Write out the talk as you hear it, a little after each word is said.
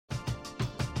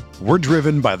We're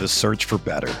driven by the search for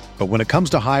better. But when it comes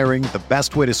to hiring, the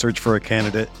best way to search for a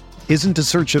candidate isn't to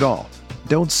search at all.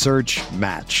 Don't search,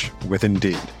 match with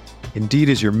Indeed. Indeed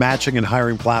is your matching and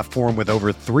hiring platform with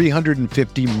over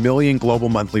 350 million global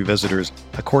monthly visitors,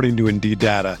 according to Indeed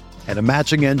data, and a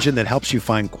matching engine that helps you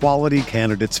find quality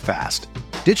candidates fast.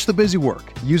 Ditch the busy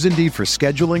work. Use Indeed for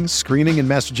scheduling, screening, and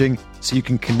messaging so you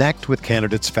can connect with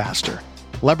candidates faster.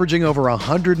 Leveraging over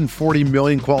 140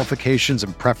 million qualifications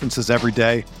and preferences every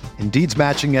day, Indeed's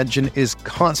matching engine is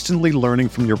constantly learning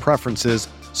from your preferences,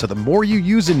 so the more you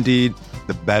use Indeed,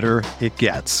 the better it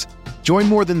gets. Join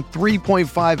more than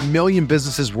 3.5 million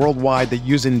businesses worldwide that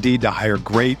use Indeed to hire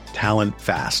great talent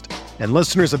fast. And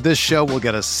listeners of this show will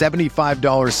get a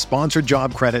 $75 sponsored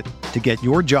job credit to get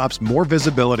your jobs more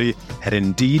visibility at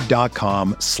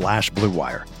Indeed.com/Blue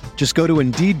Wire. Just go to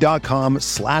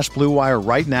Indeed.com/Blue Wire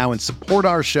right now and support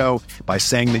our show by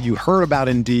saying that you heard about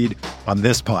Indeed on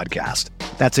this podcast.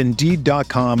 That's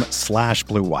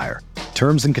Indeed.com/Blue Wire.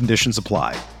 Terms and conditions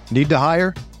apply. Need to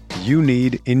hire? You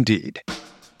need Indeed.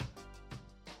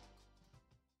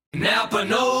 Napa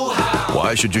know-how.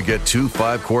 Why should you get 2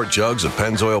 5-quart jugs of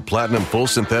Pennzoil Platinum Full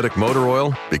Synthetic Motor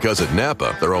Oil? Because at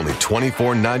Napa, they're only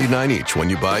 $24.99 each when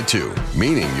you buy 2,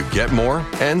 meaning you get more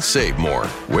and save more,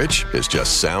 which is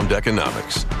just sound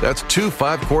economics. That's 2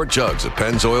 5-quart jugs of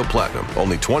Pennzoil Platinum,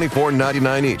 only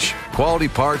 $24.99 each. Quality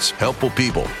parts, helpful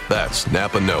people. That's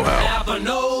Napa know-how. Napa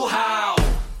know-how.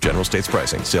 General states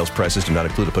pricing. Sales prices do not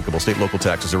include applicable state, local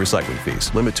taxes, or recycling fees.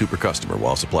 Limit 2 per customer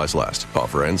while supplies last.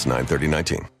 Offer ends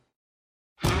 9/30/19.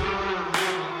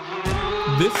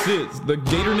 This is the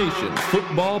Gator Nation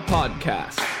Football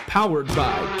Podcast, powered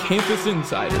by Campus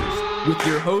Insiders, with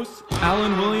your hosts,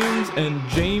 Alan Williams and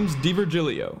James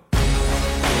DiVirgilio.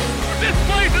 This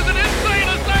place is an insane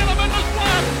asylum in the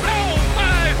swamp! No,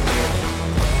 five!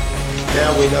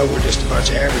 Now we know we're just a bunch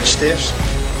of average stiffs.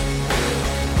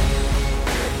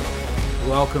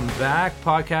 Welcome back,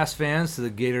 podcast fans, to the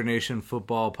Gator Nation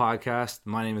Football Podcast.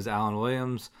 My name is Alan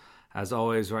Williams. As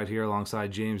always, right here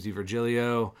alongside James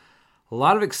DiVirgilio. A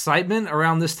lot of excitement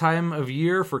around this time of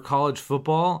year for college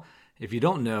football. If you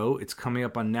don't know, it's coming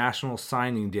up on National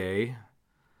Signing Day,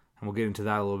 and we'll get into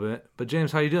that a little bit. But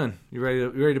James, how you doing? You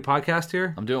ready to podcast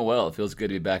here? I'm doing well. It feels good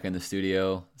to be back in the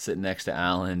studio, sitting next to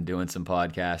Alan, doing some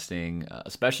podcasting,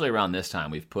 especially around this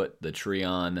time. We've put the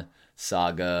Treon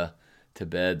saga to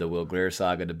bed, the Will Grier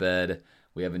saga to bed.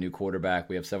 We have a new quarterback.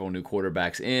 We have several new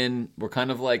quarterbacks in. We're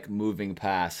kind of like moving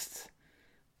past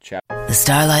The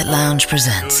Starlight Lounge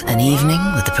presents An Evening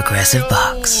with the Progressive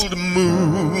Box. Old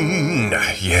moon,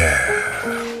 yeah.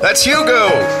 That's Hugo,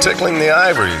 tickling the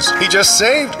ivories. He just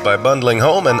saved by bundling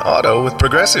home and auto with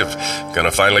Progressive.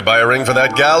 Gonna finally buy a ring for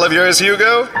that gal of yours,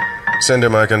 Hugo? Send her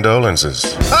my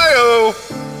condolences. Hi-oh!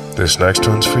 This next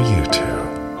one's for you two.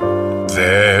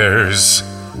 There's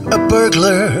a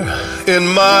burglar in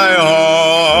my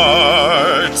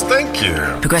heart. Thank you.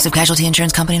 Progressive Casualty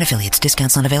Insurance Company and Affiliates.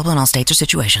 Discounts not available in all states or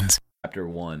situations. Chapter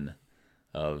 1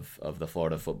 of the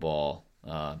Florida football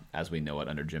as we know it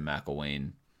under Jim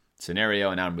McElwain scenario,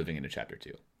 and now I'm moving into Chapter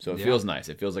 2. So it feels nice.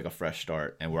 It feels like a fresh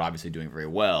start, and we're obviously doing very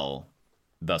well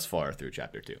thus far through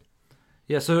Chapter 2.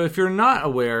 Yeah, so if you're not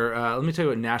aware, let me tell you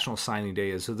what National Signing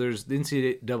Day is. So there's the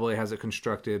NCAA has it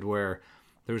constructed where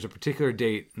there's a particular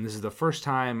date, and this is the first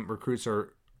time recruits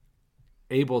are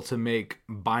able to make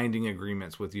binding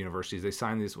agreements with universities. They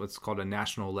sign this what's called a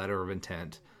national letter of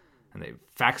intent, and they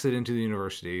fax it into the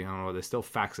university. I don't know, they still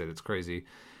fax it. It's crazy.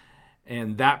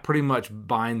 And that pretty much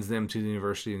binds them to the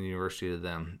university and the university to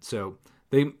them. So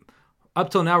they,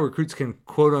 up till now, recruits can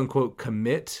quote unquote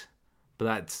commit, but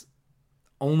that's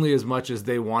only as much as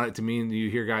they want it to mean. You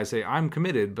hear guys say, I'm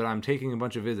committed, but I'm taking a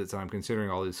bunch of visits and I'm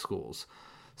considering all these schools.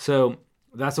 So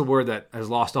that's a word that has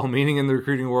lost all meaning in the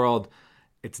recruiting world.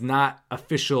 It's not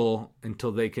official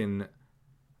until they can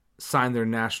sign their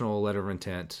national letter of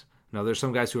intent. Now, there's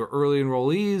some guys who are early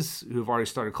enrollees who've already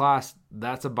started class.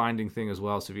 That's a binding thing as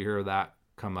well, so if you hear that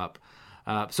come up.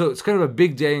 So it's kind of a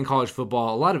big day in college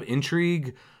football. A lot of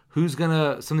intrigue. Who's going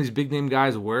to, some of these big-name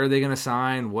guys, where are they going to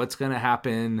sign? What's going to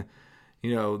happen?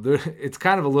 You know, it's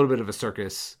kind of a little bit of a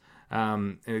circus.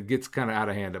 And it gets kind of out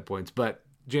of hand at points. But,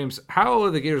 James, how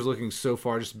are the Gators looking so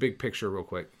far? Just big picture real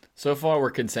quick. So far,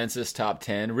 we're consensus top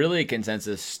 10, really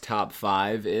consensus top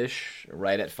 5-ish,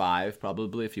 right at 5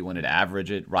 probably if you wanted to average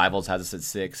it. Rivals has us at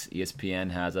 6,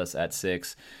 ESPN has us at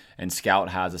 6, and Scout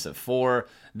has us at 4.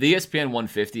 The ESPN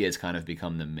 150 has kind of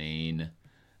become the main,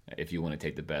 if you want to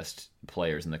take the best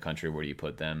players in the country, where do you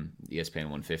put them? ESPN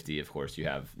 150, of course, you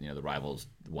have the Rivals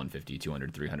 150,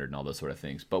 200, 300, and all those sort of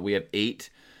things. But we have 8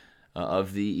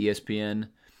 of the ESPN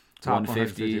top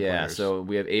 150, 150 yeah. players. So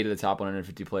we have 8 of the top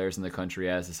 150 players in the country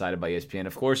as decided by ESPN.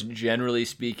 Of course, generally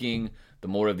speaking, the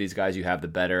more of these guys you have, the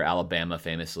better. Alabama,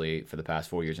 famously, for the past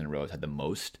 4 years in a row, has had the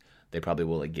most. They probably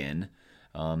will again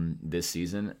this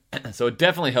season. So it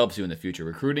definitely helps you in the future.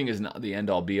 Recruiting is not the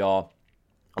end-all, be-all.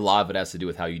 A lot of it has to do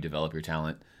with how you develop your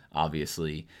talent.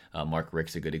 Obviously, Mark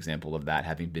Richt's a good example of that,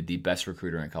 having been the best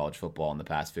recruiter in college football in the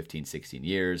past 15, 16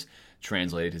 years,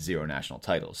 translated to 0 national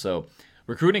titles. So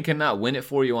recruiting cannot win it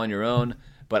for you on your own,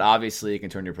 but obviously it can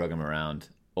turn your program around.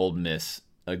 Ole Miss,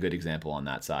 a good example on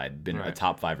that side, been a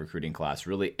top 5 recruiting class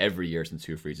really every year since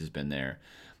Hugh Freeze has been there.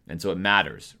 And so it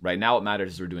matters. Right now what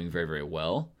matters is we're doing very, very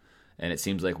well, and it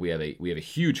seems like we have a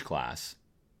huge class.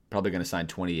 Probably going to sign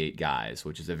 28 guys,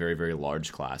 which is a very, very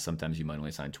large class. Sometimes you might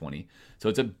only sign 20. So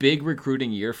it's a big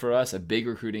recruiting year for us, a big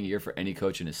recruiting year for any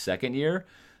coach in his second year.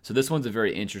 So this one's a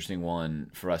very interesting one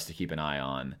for us to keep an eye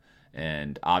on.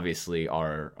 And obviously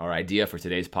our idea for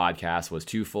today's podcast was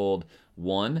twofold.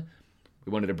 One,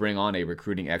 we wanted to bring on a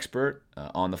recruiting expert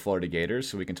on the Florida Gators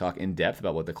so we can talk in depth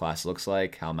about what the class looks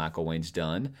like, how McElwain's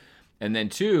done. And then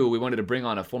two, we wanted to bring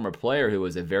on a former player who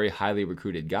was a very highly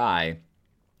recruited guy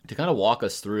to kind of walk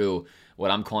us through what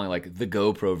I'm calling like the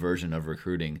GoPro version of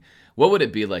recruiting. What would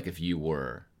it be like if you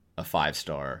were a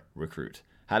 5-star recruit?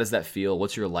 How does that feel?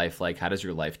 What's your life like? How does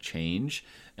your life change?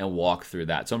 And walk through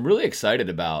that. So I'm really excited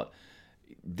about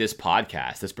this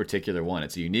podcast, this particular one.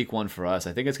 It's a unique one for us.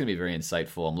 I think it's going to be very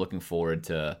insightful. I'm looking forward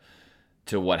to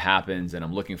what happens, and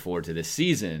I'm looking forward to this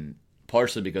season,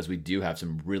 partially because we do have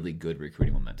some really good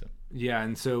recruiting momentum. Yeah,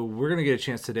 and so we're going to get a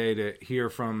chance today to hear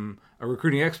from a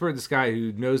recruiting expert, this guy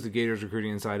who knows the Gators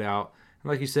recruiting inside out.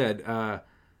 And like you said,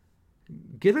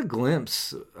 get a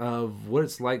glimpse of what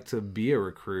it's like to be a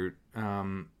recruit,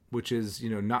 which is,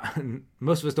 not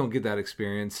most of us don't get that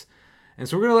experience. And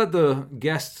so we're going to let the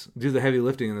guests do the heavy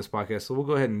lifting in this podcast. So we'll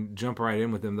go ahead and jump right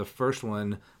in with them. The first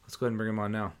one, let's go ahead and bring him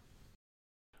on now.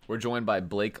 We're joined by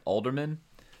Blake Alderman.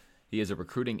 He is a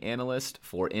recruiting analyst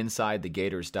for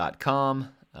InsideTheGators.com.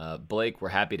 Blake, we're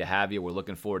happy to have you. We're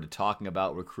looking forward to talking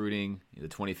about recruiting. The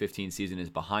 2015 season is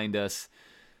behind us.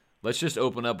 Let's just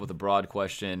open up with a broad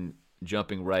question,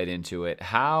 jumping right into it.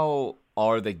 How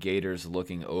are the Gators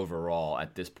looking overall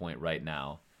at this point right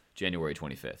now, January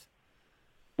 25th?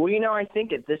 Well, I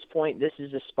think at this point, this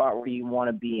is a spot where you want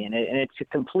to be in it, and it's a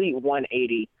complete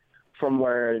 180 from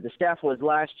where the staff was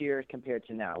last year compared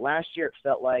to now. Last year, it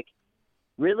felt like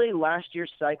really last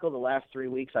year's cycle, the last 3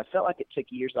 weeks, I felt like it took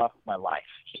years off of my life.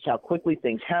 Just how quickly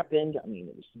things happened. I mean,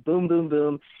 it was boom, boom,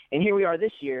 boom. And here we are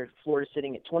this year, Florida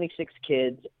sitting at 26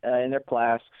 kids in their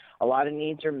class. A lot of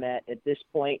needs are met. At this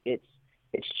point, it's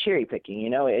cherry picking.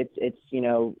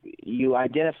 You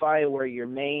identify where your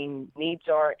main needs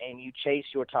are and you chase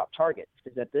your top targets,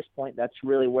 because at this point, that's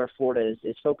really where Florida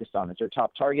is focused on, is their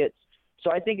top targets.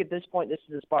 So I think at this point, this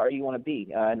is the spot where you want to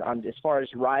be. As far as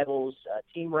rivals,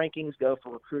 team rankings go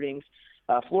for recruiting,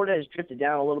 Florida has drifted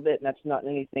down a little bit, and that's not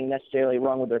anything necessarily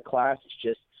wrong with their class. It's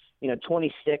just,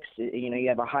 26, you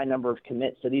have a high number of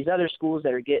commits. So these other schools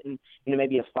that are getting,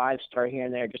 maybe a 5-star here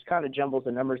and there just kind of jumbles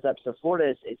the numbers up. So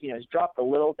Florida has dropped a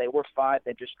little. They were 5.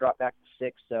 They just dropped back to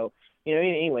 6. So,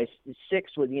 anyways,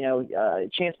 6 with, a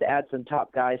chance to add some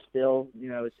top guys still,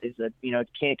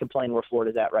 can't complain where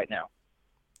Florida's at right now.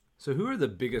 So who are the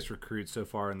biggest recruits so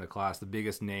far in the class, the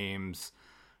biggest names,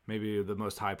 maybe the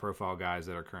most high-profile guys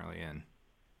that are currently in?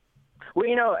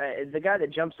 Well, the guy that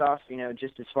jumps off,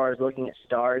 just as far as looking at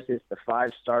stars, is the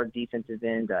 5-star defensive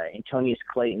end, Antonius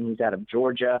Clayton, who's out of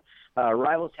Georgia.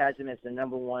 Rivals has him as the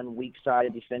number 1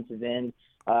 weak-sided defensive end.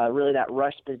 Really that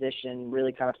rush position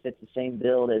really kind of fits the same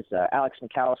build as Alex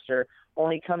McAllister.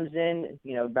 Only comes in,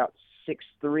 about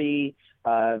 6'3",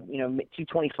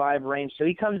 225 range. So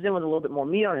he comes in with a little bit more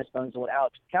meat on his bones than what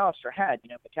Alex McAllister had.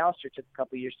 McAllister took a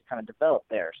couple of years to kind of develop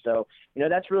there. So,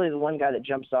 that's really the one guy that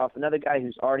jumps off. Another guy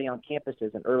who's already on campus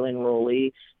is an early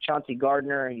enrollee, Chauncey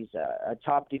Gardner. He's a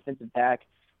top defensive back.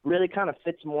 Really kind of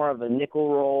fits more of a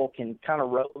nickel role, can kind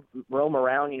of roam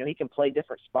around. He can play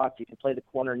different spots. He can play the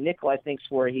corner. Nickel, I think, is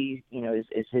where he,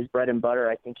 is his bread and butter.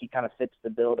 I think he kind of fits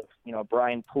the build of,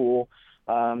 Brian Poole.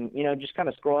 Just kind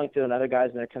of scrolling through another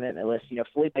guys in their commitment list.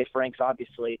 Felipe Franks,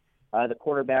 obviously, the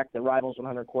quarterback, the Rivals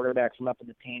 100 quarterback from up in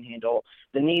the Panhandle.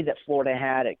 The need that Florida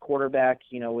had at quarterback,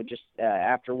 with just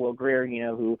after Will Grier,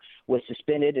 who was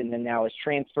suspended and then now is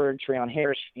transferred. Treon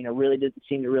Harris, really didn't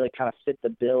seem to really kind of fit the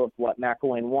bill of what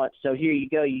McElwain wants. So here you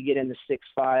go. You get in the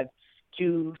 6'5",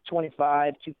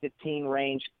 225, 215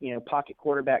 range, pocket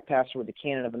quarterback passer with the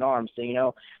cannon of an arm.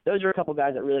 So, those are a couple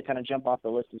guys that really kind of jump off the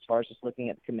list as far as just looking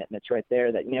at the commitments right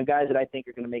there that, guys that I think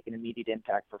are going to make an immediate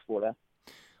impact for Florida.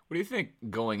 What do you think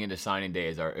going into signing day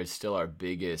is still our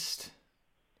biggest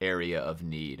area of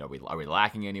need? Are we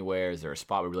lacking anywhere? Is there a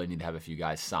spot we really need to have a few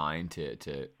guys signed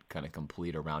to kind of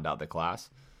complete or round out the class?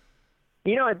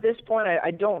 At this point,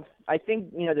 I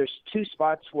think, there's two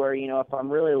spots where, if I'm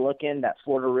really looking, that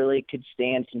Florida really could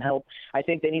stand some help. I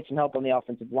think they need some help on the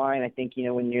offensive line. I think,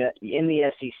 when you're in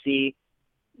the SEC,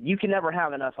 you can never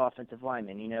have enough offensive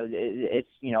linemen. It's,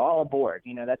 all aboard.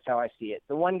 That's how I see it.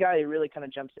 The one guy who really kind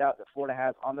of jumps out that Florida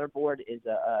has on their board is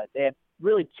they have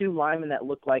really two linemen that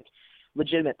look like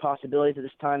legitimate possibilities at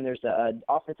this time. There's an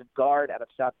offensive guard out of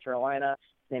South Carolina.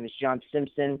 His name is John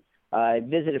Simpson.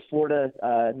 Visited Florida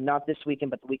not this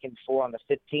weekend, but the weekend before on the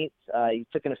 15th. He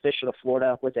took an official to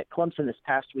Florida, was at Clemson this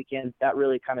past weekend. That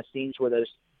really kind of seems where those,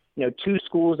 two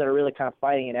schools that are really kind of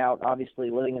fighting it out. Obviously,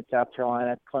 living in South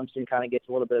Carolina, Clemson kind of gets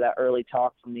a little bit of that early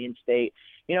talk from the in-state.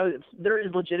 There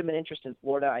is legitimate interest in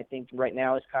Florida. I think right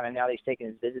now is kind of now he's taking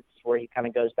his visits where he kind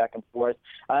of goes back and forth.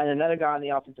 And another guy on the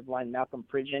offensive line, Malcolm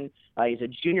Pridgeon, he's a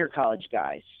junior college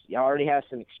guy. He already has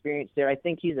some experience there. I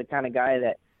think he's the kind of guy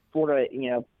that Florida,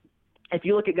 if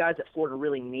you look at guys that Florida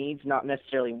really needs, not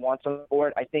necessarily wants on the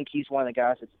board, I think he's one of the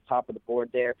guys that's at the top of the board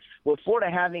there. With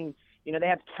Florida having, they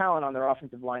have talent on their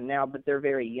offensive line now, but they're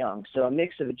very young. So a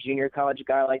mix of a junior college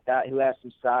guy like that who has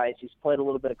some size, who's played a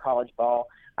little bit of college ball,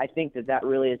 I think that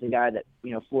really is a guy that,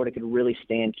 Florida could really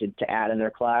stand to add in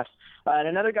their class. And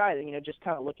another guy that, just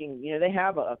kind of looking, they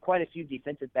have quite a few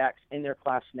defensive backs in their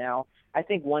class now. I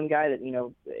think one guy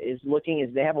that, is looking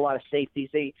is they have a lot of safeties.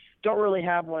 They don't really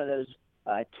have one of those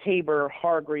Tabor,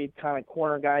 Hargreave kind of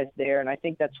corner guys there, and I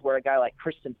think that's where a guy like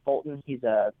Kristen Fulton, he's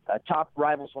a top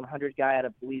Rivals 100 guy out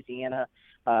of Louisiana.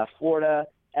 Florida,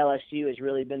 LSU has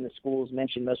really been the schools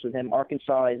mentioned most with him.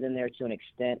 Arkansas is in there to an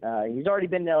extent. He's already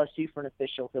been to LSU for an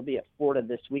official. He'll be at Florida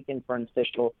this weekend for an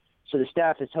official. So the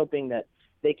staff is hoping that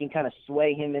they can kind of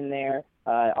sway him in there.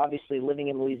 Obviously, living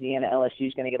in Louisiana, LSU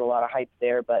is going to get a lot of hype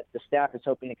there, but the staff is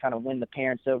hoping to kind of win the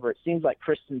parents over. It seems like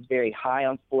Kristen's very high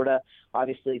on Florida.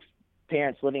 Obviously,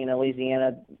 parents living in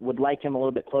Louisiana would like him a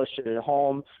little bit closer to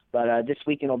home, but this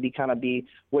weekend will be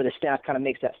where the staff kind of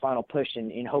makes that final push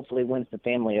and hopefully wins the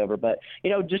family over. But,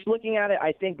 just looking at it,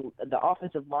 I think the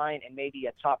offensive line and maybe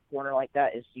a top corner like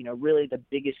that is, really the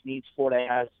biggest needs Florida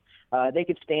has. They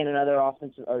could stand another a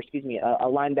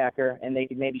linebacker, and they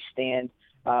could maybe stand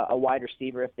a wide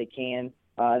receiver if they can.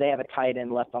 They have a tight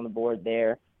end left on the board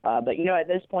there. But, at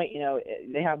this point,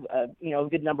 they have, a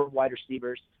good number of wide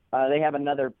receivers. They have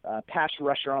another pass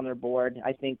rusher on their board.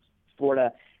 I think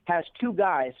Florida has two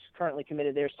guys currently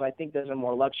committed there, so I think those are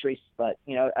more luxuries. But,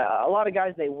 a lot of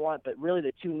guys they want, but really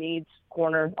the two needs,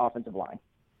 corner, offensive line.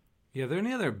 Yeah, are there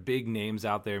any other big names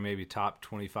out there, maybe top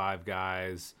 25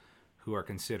 guys who are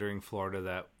considering Florida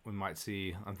that we might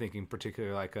see? I'm thinking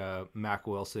particularly like a Mack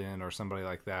Wilson or somebody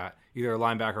like that, either a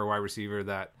linebacker or wide receiver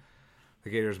that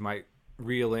the Gators might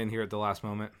reel in here at the last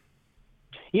moment.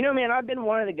 Man, I've been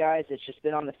one of the guys that's just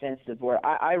been on the fence of where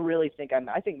I really think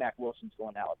I think Mack Wilson's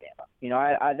going to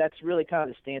Alabama. That's really kind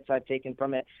of the stance I've taken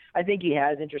from it. I think he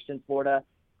has interest in Florida.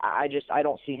 I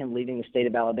don't see him leaving the state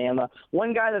of Alabama.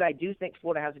 One guy that I do think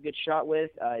Florida has a good shot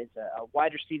with is a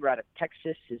wide receiver out of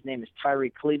Texas. His name is Tyree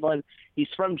Cleveland. He's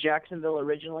from Jacksonville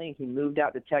originally. He moved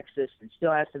out to Texas and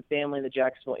still has some family in the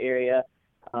Jacksonville area.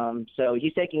 So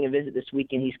he's taking a visit this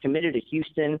weekend. He's committed to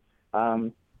Houston.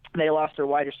 They lost their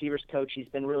wide receivers coach. He's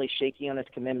been really shaky on his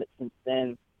commitment since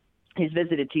then. He's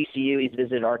visited TCU. He's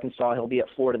visited Arkansas. He'll be at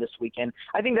Florida this weekend.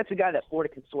 I think that's a guy that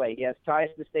Florida can sway. He has ties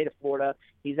to the state of Florida.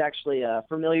 He's actually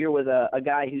familiar with a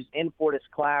guy who's in Florida's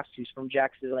class who's from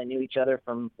Jacksonville. They knew each other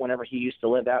from whenever he used to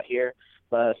live out here.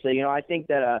 So, I think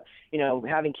that,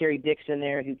 having Kerry Dixon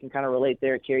there who can kind of relate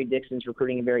there. Kerry Dixon's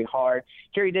recruiting him very hard.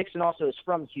 Kerry Dixon also is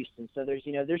from Houston. So there's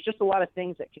just a lot of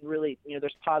things that can really,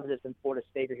 there's positives in Florida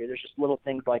State here. There's just little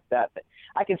things like that. But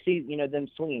I can see, them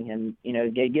swinging him,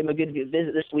 give him a good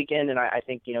visit this weekend. And I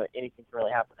think, anything can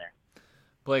really happen there.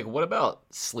 Blake, what about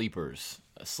sleepers?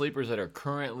 Sleepers that are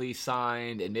currently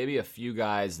signed and maybe a few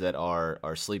guys that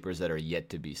are sleepers that are yet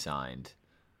to be signed.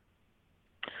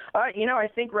 I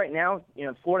think right now,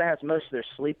 Florida has most of their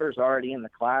sleepers already in the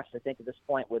class. I think at this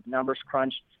point with numbers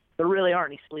crunched, there really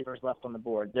aren't any sleepers left on the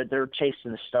board. They're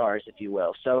chasing the stars, if you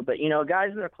will. So, but,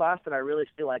 guys in their class that I really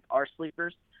feel like are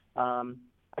sleepers,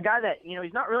 a guy that,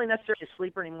 he's not really necessarily a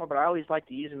sleeper anymore, but I always like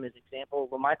to use him as an example.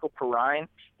 Michael Perrine,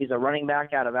 he's a running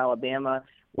back out of Alabama.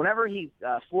 Whenever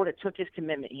Florida took his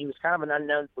commitment, he was kind of an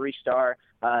unknown 3-star.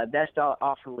 Best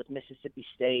offer with Mississippi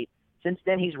State. Since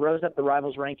then, he's rose up the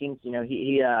Rivals rankings.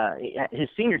 His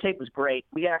senior tape was great.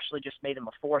 We actually just made him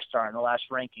a 4-star in the last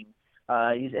ranking.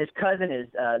 His cousin is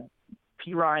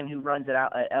Ryan, who runs it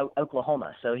out at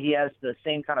Oklahoma. So he has the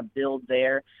same kind of build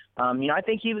there. I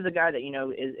think he was a guy that,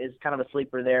 is kind of a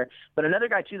sleeper there. But another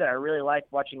guy, too, that I really like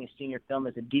watching his senior film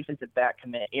is a defensive back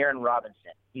commit, Aaron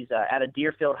Robinson. He's out of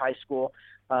Deerfield High School.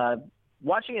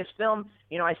 Watching his film,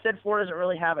 I said Florida doesn't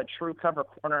really have a true cover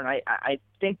corner, and I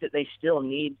think that they still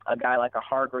need a guy like a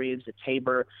Hargreaves, a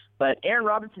Tabor. But Aaron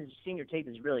Robinson's senior tape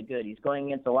is really good. He's going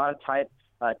against a lot of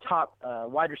top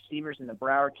wide receivers in the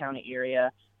Broward County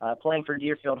area, playing for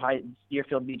Deerfield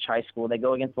Beach High School. They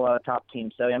go against a lot of top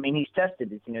teams. So, he's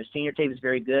tested. Senior tape is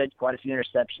very good, quite a few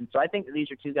interceptions. So I think that these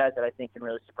are two guys that I think can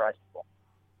really surprise people.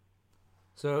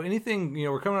 So anything,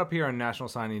 we're coming up here on National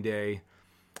Signing Day.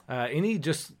 Any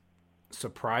just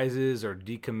surprises or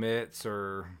decommits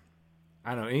or,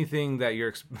 I don't know, anything that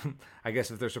you're, I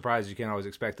guess if they're surprised, you can't always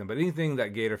expect them, but anything that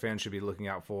Gator fans should be looking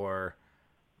out for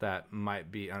that might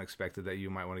be unexpected that you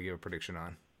might want to give a prediction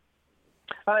on?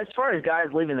 As far as guys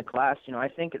leaving the class, I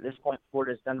think at this point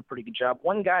Florida's done a pretty good job.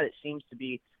 One guy that seems to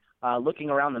be looking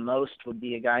around the most would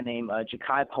be a guy named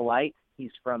Ja'Kai Polite.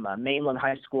 He's from Mainland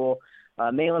High School.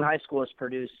 Mainland High School has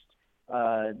produced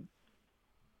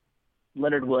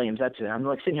Leonard Williams. That's it. I'm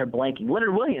sitting here blanking.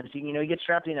 Leonard Williams, he gets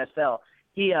drafted in the NFL.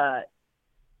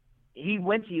 He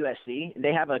went to USC.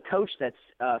 They have a coach that's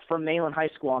from Mainland High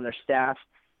School on their staff.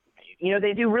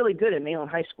 They do really good at Mainland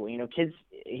High School. Kids,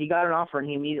 he got an offer and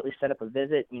he immediately set up a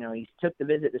visit. He took the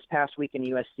visit this past week in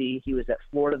USC. He was at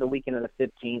Florida the weekend of the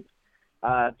 15th.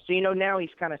 So, now he's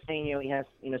kind of saying, he has,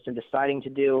 some deciding to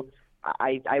do.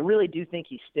 I really do think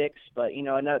he sticks, but,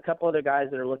 a couple other guys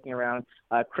that are looking around.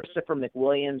 Christopher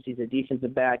McWilliams, he's a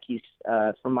defensive back. He's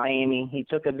from Miami. He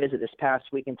took a visit this past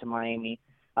weekend to Miami.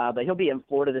 But he'll be in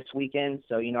Florida this weekend.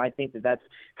 So, I think that's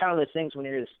kind of those things when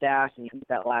you're the staff and you get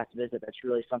that last visit, that's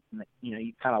really something that,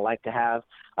 you kind of like to have.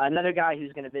 Another guy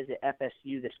who's going to visit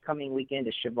FSU this coming weekend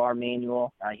is Shavar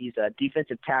Manuel. He's a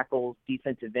defensive tackle,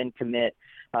 defensive end commit.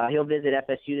 He'll visit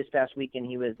FSU this past weekend.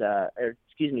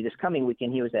 This coming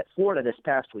weekend, he was at Florida this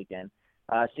past weekend.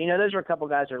 So, those are a couple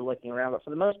guys that are looking around. But for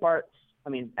the most part,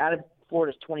 out of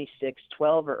Florida's 26,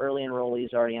 12 are early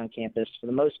enrollees already on campus. For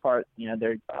the most part,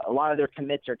 a lot of their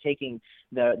commits are taking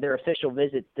their official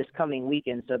visits this coming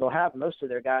weekend, so they'll have most of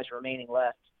their guys remaining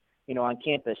left, on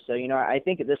campus. So, I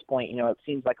think at this point, it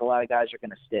seems like a lot of guys are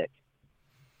going to stick.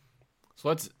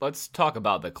 So let's talk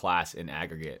about the class in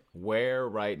aggregate. Where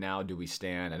right now do we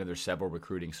stand? I know there's several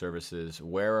recruiting services.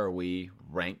 Where are we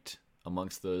ranked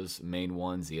amongst those main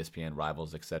ones, ESPN,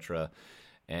 Rivals, etc.?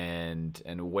 And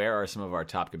where are some of our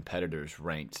top competitors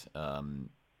ranked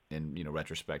in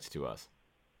retrospect to us?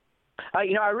 I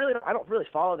don't really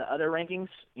follow the other rankings.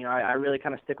 I really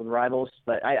kind of stick with Rivals,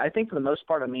 but I think for the most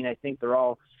part, I think they're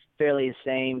all fairly the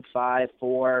same. 5,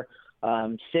 4,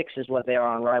 6 is what they are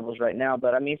on Rivals right now.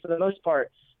 But for the most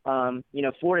part,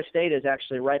 Florida State is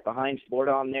actually right behind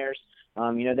Florida on theirs.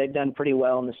 They've done pretty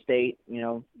well in the state,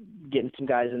 getting some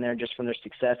guys in there just from their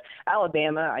success.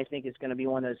 Alabama, I think, is going to be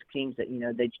one of those teams that,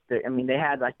 they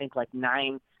had, I think, like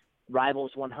 9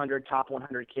 Rivals 100, top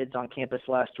 100 kids on campus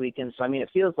last weekend. So, it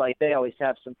feels like they always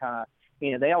have some kind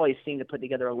of, they always seem to put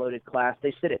together a loaded class.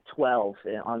 They sit at 12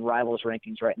 on Rivals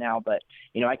rankings right now, but,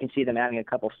 I can see them adding a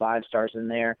couple 5-stars in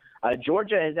there.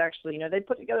 Georgia is actually, they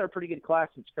put together a pretty good class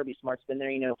since Kirby Smart's been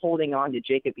there. Holding on to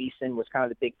Jacob Eason was kind of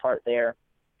the big part there.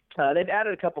 They've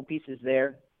added a couple pieces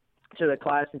there to the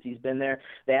class since he's been there.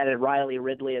 They added Riley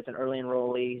Ridley as an early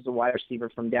enrollee. He's a wide receiver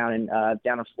from down in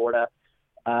Florida.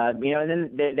 And then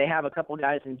they have a couple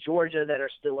guys in Georgia that are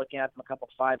still looking at them, a couple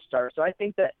 5-stars. So I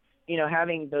think that,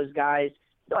 having those guys,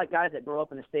 like guys that grow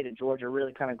up in the state of Georgia,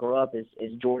 really kind of grow up as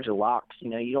Georgia locks.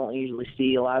 You don't usually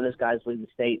see a lot of those guys leave the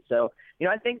state. So,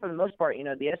 I think for the most part,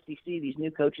 the SEC, these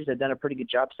new coaches have done a pretty good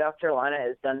job. South Carolina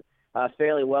has done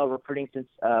fairly well recruiting since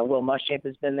Will Muschamp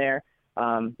has been there.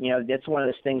 That's one of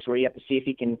those things where you have to see if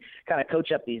he can kind of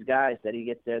coach up these guys that he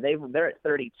gets there. They're at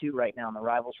 32 right now in the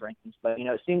Rivals rankings, but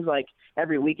it seems like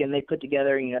every weekend they put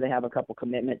together, they have a couple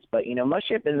commitments, but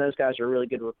Muschamp and those guys are really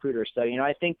good recruiters. So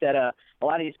I think that a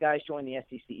lot of these guys joining the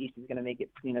SEC East is going to make it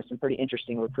some pretty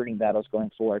interesting recruiting battles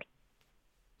going forward.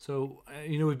 So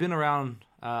we've been around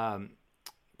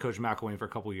Coach McElwain for a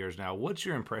couple of years now. What's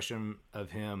your impression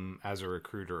of him as a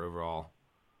recruiter overall?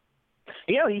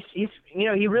 He's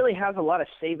he really has a lot of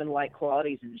Saban-like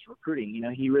qualities in his recruiting.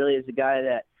 He really is a guy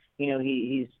that,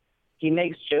 he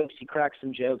makes jokes, he cracks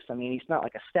some jokes. He's not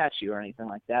like a statue or anything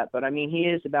like that, but he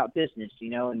is about business,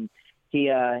 and he's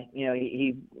a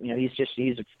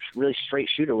really straight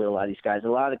shooter with a lot of these guys. A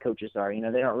lot of the coaches are,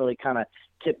 they don't really kind of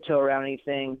tiptoe around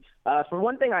anything. For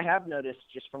one thing I have noticed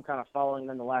just from kind of following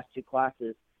them the last 2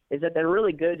 classes, is that they're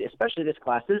really good, especially this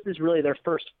class. This is really their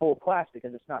first full class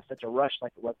because it's not such a rush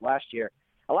like it was last year.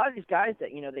 A lot of these guys that,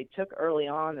 they took early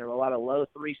on, there were a lot of low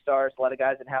 3 stars, a lot of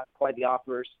guys that have quite the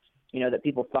offers, that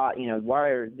people thought, why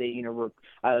are they,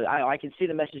 I can see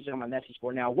the messages on my message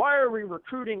board now. Why are we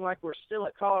recruiting like we're still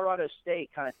at Colorado State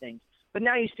kind of things? But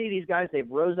now you see these guys, they've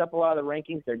rose up a lot of the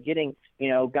rankings. They're getting,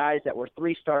 guys that were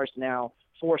 3 stars now,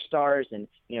 4 stars, and,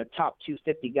 top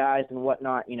 250 guys and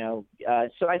whatnot,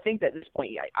 So I think that at this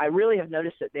point, I really have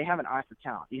noticed that they have an eye for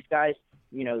talent. These guys,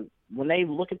 when they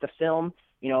look at the film,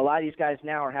 a lot of these guys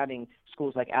now are having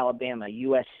schools like Alabama,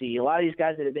 USC. A lot of these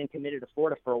guys that have been committed to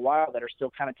Florida for a while that are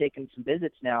still kind of taking some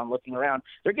visits now and looking around,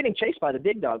 they're getting chased by the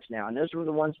big dogs now. And those were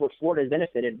the ones where Florida has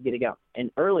benefited getting out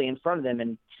and early in front of them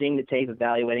and seeing the tape,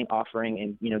 evaluating,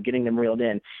 offering, and, getting them reeled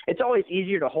in. It's always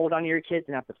easier to hold on to your kids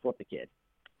than have to flip a kid.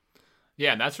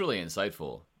 Yeah, and that's really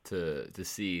insightful to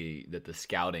see that the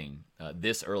scouting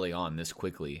this early on, this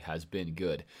quickly, has been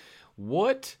good.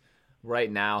 What right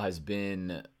now has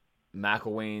been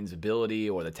McElwain's ability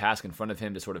or the task in front of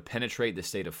him to sort of penetrate the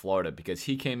state of Florida? Because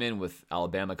he came in with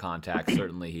Alabama contacts.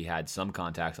 Certainly he had some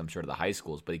contacts, I'm sure, to the high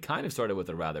schools, but he kind of started with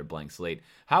a rather blank slate.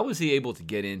 How was he able to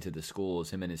get into the schools,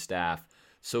 him and his staff,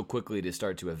 so quickly to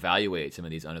start to evaluate some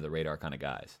of these under-the-radar kind of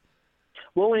guys?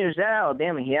 Well, when he was at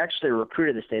Alabama, he actually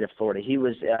recruited the state of Florida. He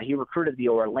recruited the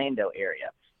Orlando area,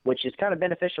 which is kind of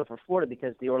beneficial for Florida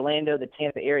because the Orlando, the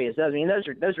Tampa areas, those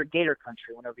are Gator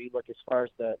country. Whenever you look as far as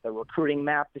the recruiting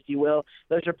map, if you will,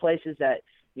 those are places that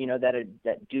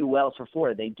that do well for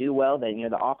Florida. They do well. They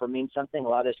the offer means something. A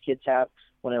lot of those kids have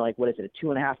when they're like, what is it, a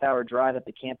 2.5 hour drive up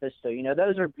to campus. So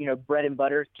those are bread and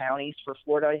butter counties for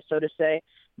Florida, so to say.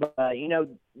 But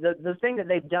the thing that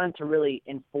they've done to really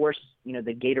enforce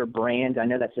the Gator brand, I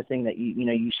know that's the thing that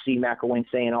you see McElwain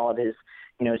say in all of his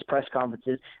his press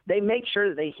conferences. They make sure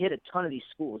that they hit a ton of these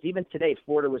schools. Even today,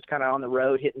 Florida was kind of on the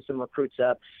road hitting some recruits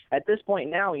up. At this point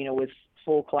now, with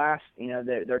full class,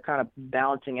 they're kind of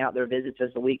balancing out their visits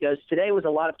as the week goes. Today was a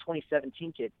lot of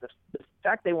 2017 kids. The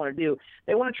fact they want to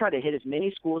try to hit as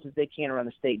many schools as they can around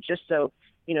the state, just so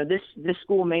this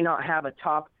school may not have a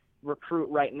top recruit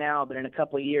right now, but in a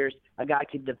couple of years, a guy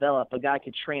could develop, a guy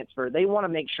could transfer. They want to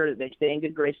make sure that they stay in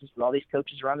good graces with all these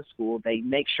coaches around the school. They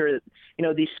make sure that,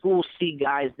 these schools see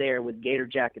guys there with Gator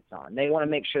jackets on. They want to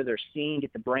make sure they're seen,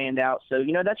 get the brand out. So,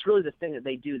 that's really the thing that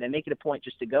they do. They make it a point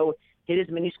just to go hit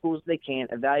as many schools as they can,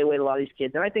 evaluate a lot of these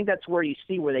kids. And I think that's where you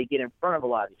see where they get in front of a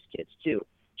lot of these kids too,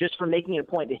 just for making it a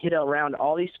point to hit around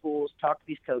all these schools, talk to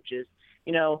these coaches.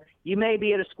 You may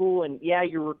be at a school and,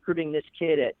 you're recruiting this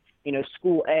kid at,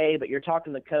 school A, but you're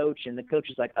talking to the coach, and the coach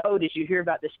is like, oh, did you hear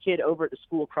about this kid over at the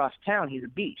school across town? He's a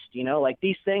beast. Like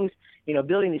these things,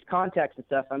 building these contacts and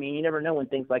stuff. I mean, you never know when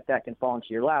things like that can fall into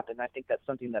your lap. And I think that's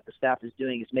something that the staff is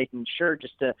doing, is making sure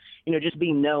just to, just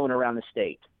be known around the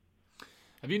state.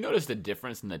 Have you noticed a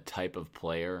difference in the type of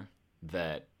player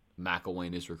that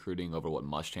McElwain is recruiting over what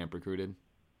Muschamp recruited?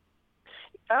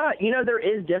 There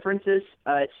is differences.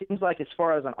 It seems like as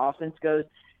far as on offense goes,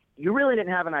 you really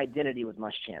didn't have an identity with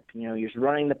Muschamp. He's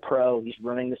running the pro, he's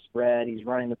running the spread, he's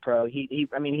running the pro. He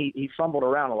fumbled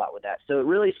around a lot with that. So it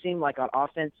really seemed like on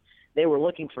offense they were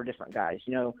looking for different guys.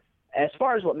 As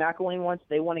far as what McElwain wants,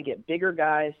 they want to get bigger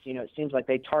guys. It seems like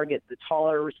they target the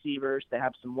taller receivers that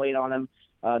have some weight on them.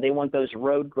 They want those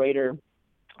road grader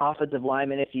offensive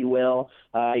linemen, if you will,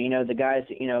 the guys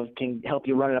that, can help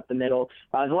you run it up the middle.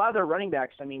 A lot of their running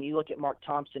backs, you look at Mark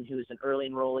Thompson, who is an early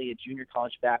enrollee, a junior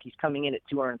college back. He's coming in at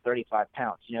 235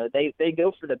 pounds. They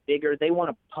go for the bigger. They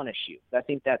want to punish you. I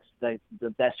think that's the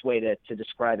best way to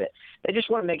describe it. They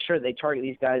just want to make sure they target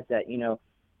these guys that,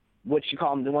 what you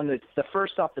call them, the one that's the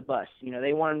first off the bus.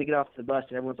 They want them to get off the bus,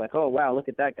 and everyone's like, oh, wow, look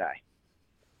at that guy.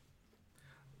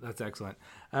 That's excellent.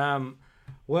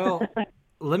 Well,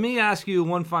 let me ask you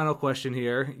one final question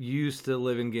here. You used to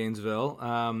live in Gainesville.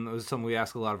 It was something we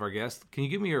ask a lot of our guests. Can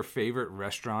you give me your favorite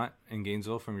restaurant in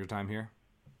Gainesville from your time here?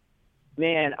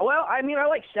 Man, well, I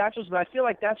like Satchel's, but I feel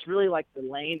like that's really like the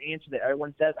lame answer that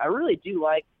everyone says. I really do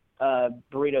like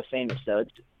Burrito Famous, though.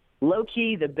 It's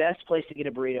low-key the best place to get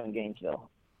a burrito in Gainesville.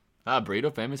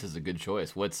 Burrito Famous is a good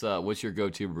choice. What's your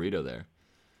go-to burrito there?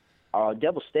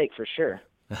 Double steak for sure.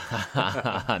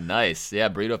 Nice. Yeah,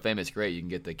 Burrito Famous, great. You can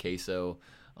get the queso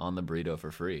on the burrito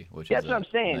for free, that's what I'm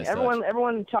saying. Nice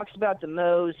everyone talks about the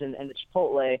Moe's and the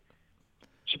Chipotle.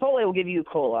 Chipotle will give you E.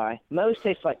 coli. Moe's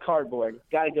tastes like cardboard.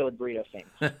 Got to go with Burrito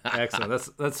Famous. Excellent.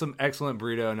 That's some excellent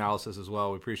burrito analysis as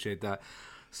well. We appreciate that.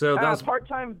 So that was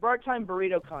part-time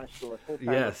burrito connoisseur.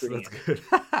 Yes, that's good.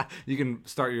 You can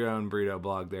start your own burrito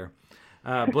blog there.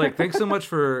 Blake, thanks so much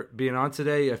for being on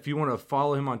today. If you want to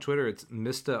follow him on Twitter, it's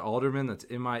Mista Alderman. That's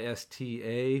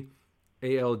Mista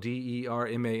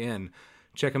Alderman.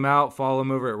 Check him out. Follow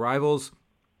him over at Rivals.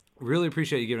 Really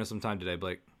appreciate you giving us some time today,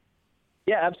 Blake.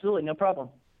 Yeah, absolutely. No problem.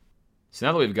 So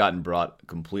now that we've gotten brought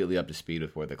completely up to speed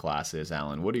with where the class is,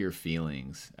 Alan, what are your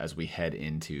feelings as we head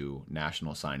into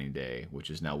National Signing Day, which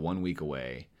is now 1 week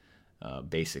away,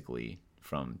 basically,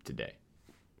 from today?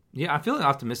 Yeah, I'm feeling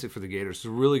optimistic for the Gators. It's a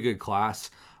really good class.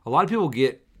 A lot of people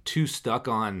get too stuck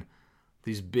on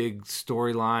these big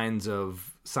storylines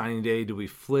of signing day. Do we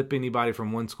flip anybody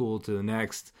from one school to the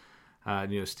next,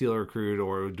 steal a recruit,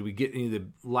 or do we get any of the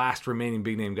last remaining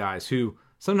big name guys who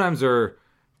sometimes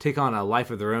take on a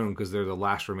life of their own because they're the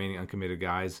last remaining uncommitted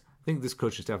guys? I think this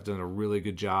coaching staff has done a really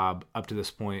good job up to this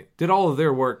point. Did all of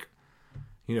their work,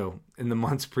 in the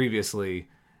months previously,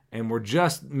 and we're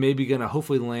just maybe going to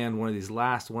hopefully land one of these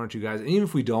last one or two guys. And even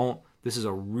if we don't, this is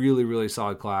a really, really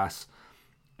solid class.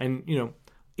 And,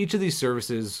 each of these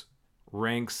services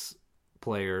ranks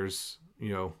players,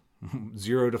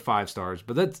 0 to 5 stars,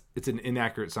 but it's an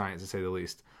inaccurate science to say the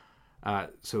least.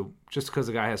 So just because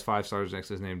a guy has 5 stars next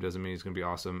to his name doesn't mean he's going to be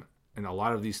awesome. And a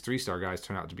lot of these 3-star guys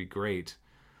turn out to be great.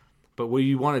 But what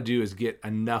you want to do is get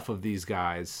enough of these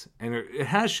guys. And it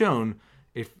has shown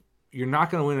if you're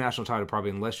not going to win a national title probably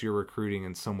unless you're recruiting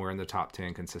in somewhere in the top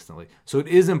 10 consistently. So it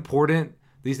is important.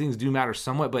 These things do matter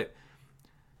somewhat, but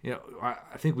I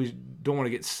think we don't want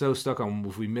to get so stuck on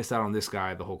if we miss out on this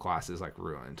guy, the whole class is like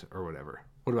ruined or whatever.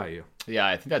 What about you? Yeah,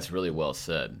 I think that's really well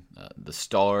said. The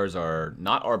stars are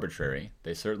not arbitrary.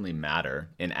 They certainly matter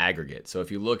in aggregate. So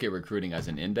if you look at recruiting as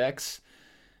an index,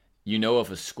 if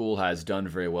a school has done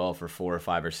very well for 4 or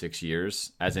 5 or 6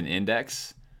 years as an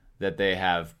index, that they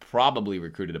have probably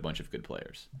recruited a bunch of good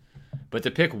players. But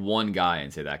to pick one guy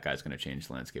and say that guy's going to change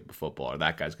the landscape of football or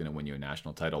that guy's going to win you a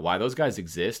national title, why those guys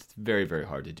exist, it's very, very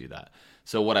hard to do that.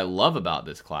 So what I love about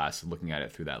this class, looking at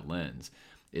it through that lens,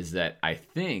 is that I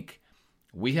think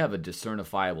we have a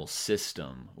discernifiable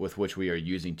system with which we are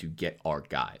using to get our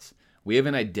guys. We have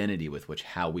an identity with which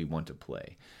how we want to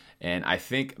play. And I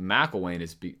think McElwain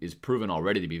is proven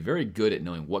already to be very good at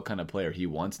knowing what kind of player he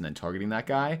wants and then targeting that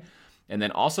guy. And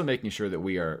then also making sure that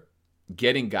we are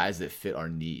getting guys that fit our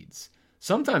needs.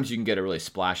 Sometimes you can get a really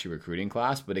splashy recruiting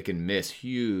class, but it can miss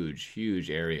huge, huge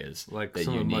areas. Like that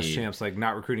some you of need. Muschamp's, like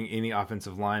not recruiting any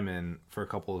offensive linemen for a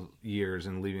couple of years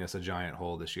and leaving us a giant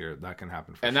hole this year. That can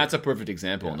happen. And that's a perfect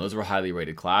example. Yeah. And those were highly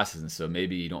rated classes. And so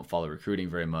maybe you don't follow recruiting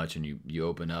very much, and you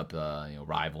open up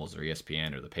Rivals or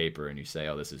ESPN or the paper, and you say,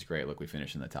 "Oh, this is great. Look, we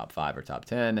finished in the top 5 or top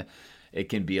 10." It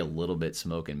can be a little bit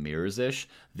smoke and mirrors-ish.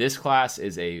 This class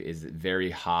is very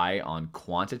high on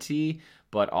quantity,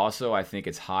 but also I think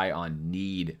it's high on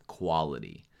need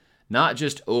quality. Not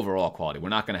just overall quality. We're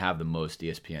not going to have the most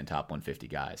ESPN top 150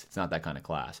 guys. It's not that kind of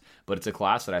class. But it's a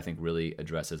class that I think really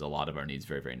addresses a lot of our needs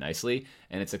very, very nicely.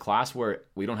 And it's a class where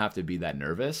we don't have to be that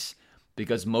nervous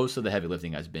because most of the heavy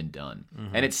lifting has been done.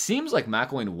 Mm-hmm. And it seems like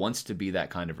McElwain wants to be that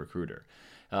kind of recruiter.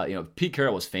 Pete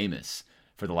Carroll was famous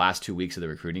for the last 2 weeks of the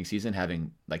recruiting season,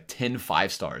 having like 10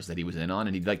 5-stars that he was in on,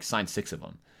 and he'd signed 6 of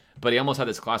them. But he almost had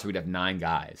this class where he'd have 9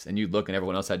 guys, and you'd look and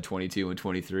everyone else had 22 and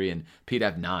 23, and Pete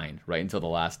had 9 right until the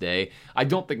last day. I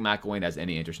don't think McElwain has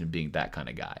any interest in being that kind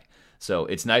of guy. So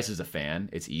it's nice as a fan.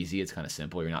 It's easy. It's kind of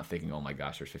simple. You're not thinking, oh my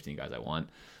gosh, there's 15 guys I want.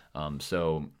 And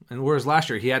whereas last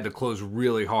year he had to close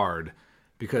really hard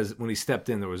because when he stepped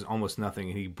in, there was almost nothing.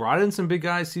 And he brought in some big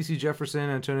guys, CeCe Jefferson,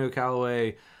 Antonio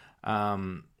Callaway,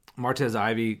 Martez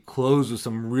Ivey, closed with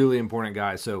some really important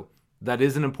guys. So that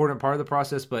is an important part of the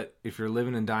process, but if you're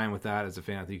living and dying with that as a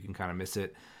fan, I think you can kind of miss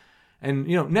it. And,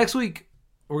 next week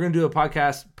we're going to do a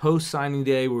podcast post-signing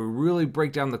day where we really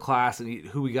break down the class and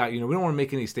who we got. We don't want to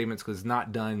make any statements because it's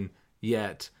not done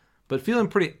yet, but feeling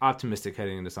pretty optimistic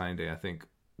heading into signing day, I think,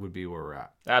 would be where we're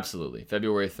at. Absolutely.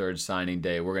 February 3rd, signing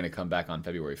day. We're going to come back on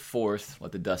February 4th,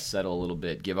 let the dust settle a little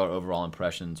bit, give our overall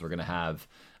impressions. We're going to have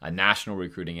a national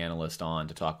recruiting analyst on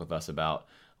to talk with us about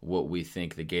what we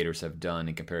think the Gators have done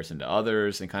in comparison to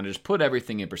others and kind of just put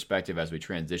everything in perspective as we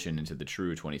transition into the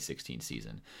true 2016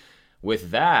 season. With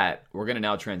that, we're going to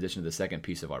now transition to the second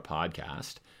piece of our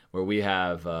podcast, where we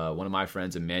have one of my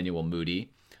friends, Emmanuel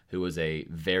Moody, who was a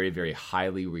very, very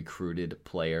highly recruited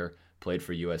player, played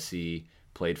for USC,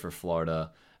 played for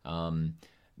Florida.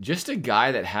 Just a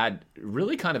guy that had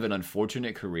really kind of an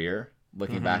unfortunate career.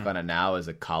 Looking back on it now as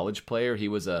a college player, he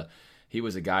was a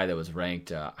guy that was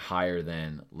ranked higher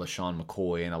than LaShawn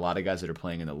McCoy and a lot of guys that are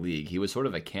playing in the league. He was sort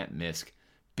of a can't-miss,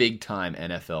 big-time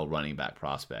NFL running back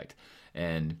prospect.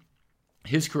 And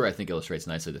his career, I think, illustrates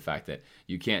nicely the fact that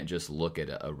you can't just look at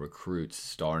a recruit's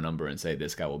star number and say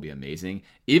this guy will be amazing,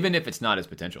 even if it's not his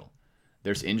potential.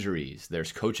 There's injuries,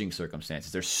 there's coaching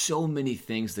circumstances. There's so many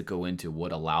things that go into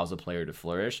what allows a player to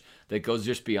flourish that goes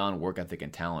just beyond work ethic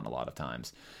and talent a lot of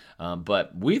times.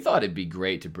 But we thought it'd be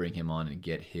great to bring him on and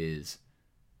get his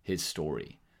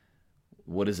story.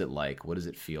 What is it like? What does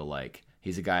it feel like?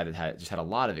 He's a guy that just had a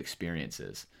lot of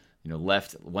experiences.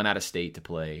 Went out of state to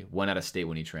play, went out of state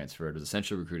when he transferred, was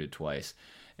essentially recruited twice.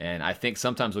 And I think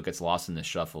sometimes what gets lost in the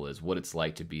shuffle is what it's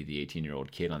like to be the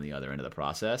 18-year-old kid on the other end of the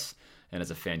process. And as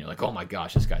a fan, you're like, oh my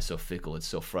gosh, this guy's so fickle. It's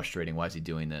so frustrating. Why is he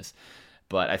doing this?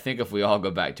 But I think if we all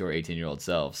go back to our 18-year-old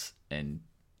selves and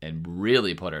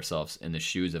really put ourselves in the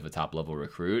shoes of a top-level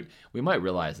recruit, we might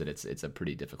realize that it's a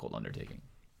pretty difficult undertaking.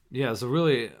 Yeah, it's a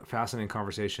really fascinating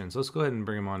conversation. So let's go ahead and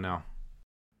bring him on now.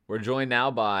 We're joined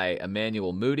now by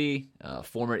Emmanuel Moody,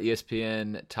 former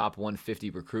ESPN top 150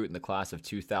 recruit in the class of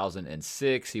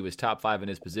 2006. He was top 5 in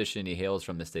his position. He hails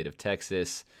from the state of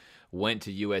Texas, went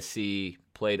to USC,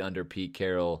 played under Pete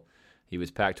Carroll. He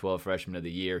was Pac-12 Freshman of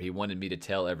the Year. He wanted me to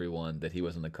tell everyone that he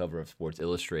was on the cover of Sports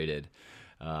Illustrated.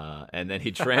 And then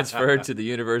he transferred to the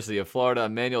University of Florida.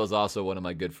 Emmanuel is also one of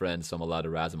my good friends, so I'm allowed to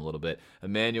razz him a little bit.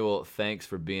 Emmanuel, thanks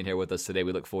for being here with us today.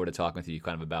 We look forward to talking with you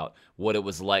kind of about what it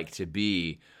was like to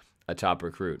be a top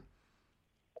recruit.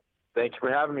 Thank you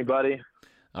for having me, buddy.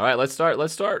 All right, let's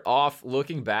start off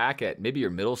looking back at maybe your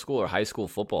middle school or high school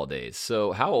football days.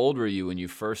 So how old were you when you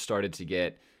first started to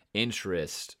get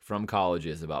interest from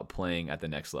colleges about playing at the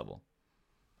next level?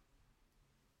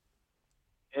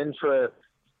 Interest,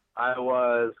 I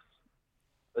was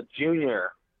a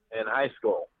junior in high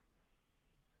school.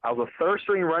 I was a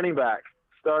third-string running back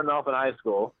starting off in high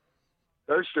school.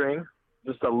 Third string,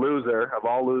 just a loser of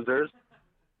all losers.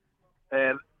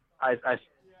 And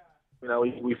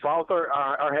we followed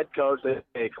our head coach. They,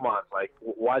 hey, come on, like,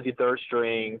 why is he third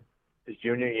string? His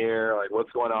junior year, like, what's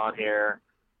going on here?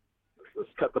 Let's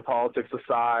cut the politics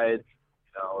aside.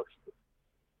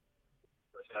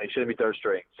 He shouldn't be third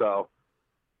string. So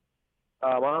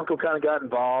my uncle kind of got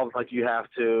involved, like you have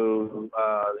to,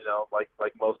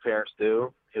 like most parents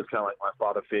do. He was kind of like my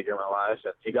father figure in my life,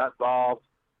 and he got involved.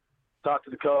 Talked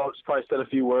to the coach, probably said a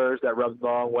few words that rubbed him the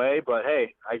wrong way, but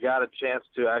hey, I got a chance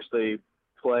to actually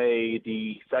play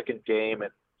the second game and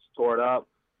tore it up.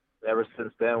 Ever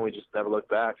since then, we just never looked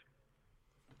back.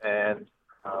 And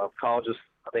colleges,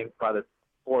 I think by the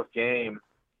fourth game,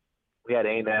 we had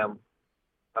A&M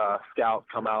scout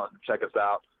come out and check us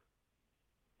out.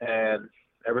 And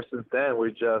ever since then,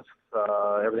 we just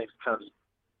everything's kind of just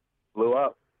blew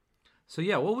up. So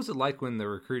yeah, what was it like when the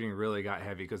recruiting really got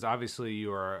heavy? Because obviously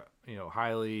you are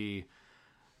highly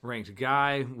ranked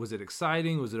guy. Was it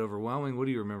exciting? Was it overwhelming? What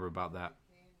do you remember about that?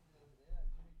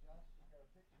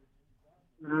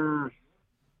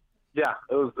 Yeah,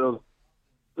 it was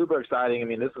super exciting. I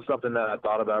mean, this is something that I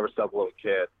thought about ever since I was a little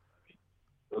kid.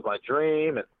 It was my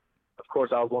dream, and of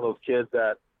course, I was one of those kids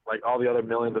that, like all the other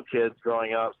millions of kids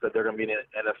growing up, said they're going to be in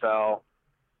the NFL.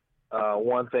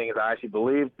 One thing is I actually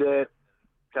believed it,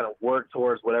 kind of worked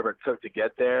towards whatever it took to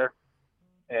get there.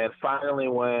 And finally,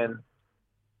 when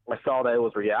I saw that it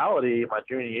was reality, my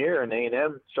junior year, and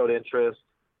A&M showed interest,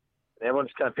 and everyone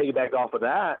just kind of piggybacked off of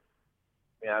that,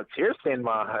 tears came in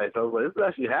my eyes. I was like, this is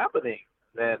actually happening.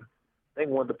 And then I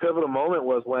think the pivotal moment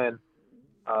was when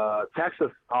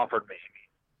Texas offered me.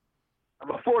 I'm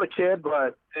a Florida kid,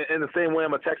 but in the same way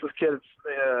I'm a Texas kid,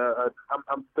 I'm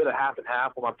a bit of half and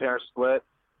half when my parents split.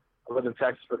 I lived in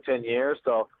Texas for 10 years,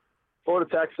 so Florida,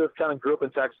 Texas, kind of grew up in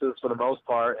Texas for the most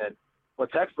part. And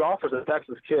what Texas offers a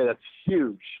Texas kid, that's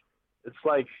huge. It's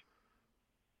like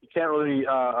you can't really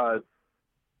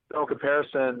no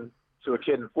comparison to a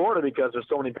kid in Florida because there's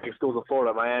so many big schools in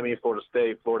Florida, Miami, Florida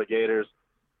State, Florida Gators.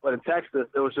 But in Texas,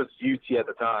 it was just UT at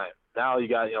the time. Now you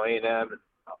got, A&M and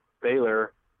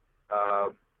Baylor.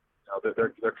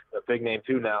 They're a big name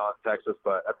too now in Texas.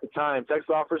 But at the time, Texas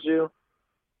offers you're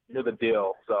the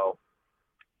deal. So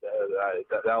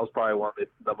that was probably one of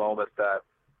the moments that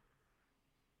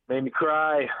made me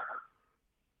cry.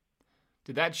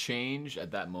 Did that change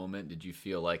at that moment? Did you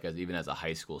feel like, even as a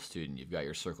high school student, you've got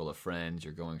your circle of friends,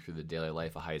 you're going through the daily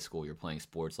life of high school, you're playing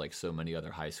sports like so many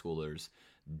other high schoolers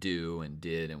do and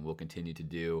did and will continue to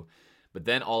do, but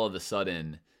then all of a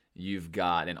sudden you've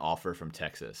got an offer from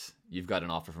Texas. You've got an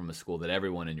offer from a school that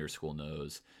everyone in your school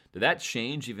knows. Did that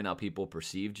change even how people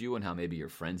perceived you and how maybe your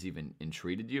friends even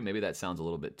entreated you? Maybe that sounds a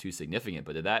little bit too significant,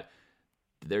 but did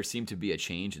there seem to be a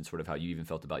change in sort of how you even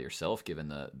felt about yourself, given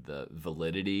the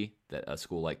validity that a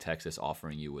school like Texas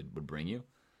offering you would bring you?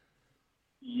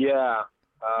 Yeah.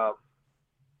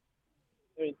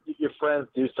 Your friends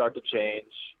do start to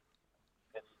change,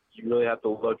 and you really have to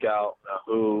look out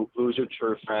who's your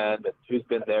true friend and who's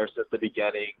been there since the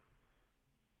beginning.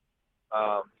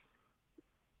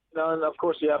 And of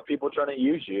course you have people trying to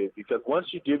use you, because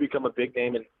once you do become a big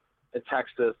name in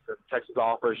Texas, and Texas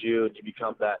offers you, and you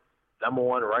become that number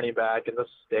one running back in the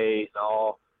state and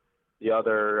all the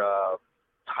other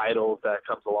titles that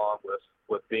comes along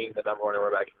with being the number one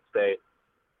running back in the state.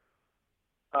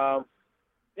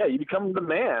 You become the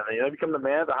man. You become the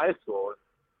man at the high school.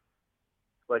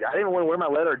 Like, I didn't want to wear my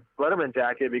Letterman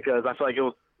jacket because I felt like it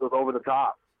was over the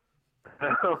top.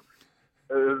 It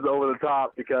was over the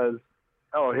top because,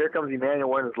 here comes Emmanuel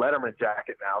wearing his Letterman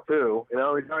jacket now too. He's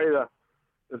already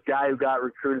this guy who got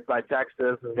recruited by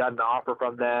Texas and got an offer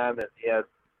from them, and he has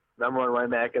number one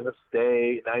running back in the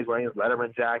state. Now he's wearing his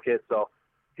Letterman jacket. So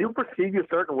people perceive you a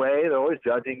certain way. They're always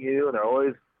judging you, and they're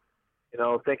always,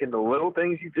 thinking the little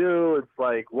things you do. It's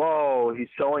like, whoa, he's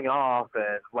showing off,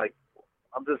 and like,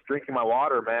 I'm just drinking my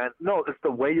water, man. No, it's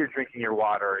the way you're drinking your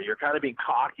water. You're kind of being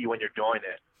cocky when you're doing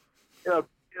it.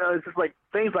 It's just like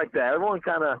things like that. Everyone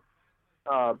kind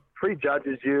of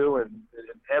prejudges you, and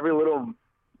every little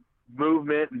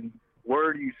movement and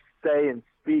word you say and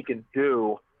speak and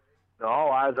do,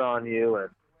 all eyes are on you, and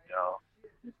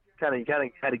you kind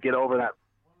of had to get over that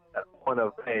point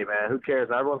of, hey man, who cares?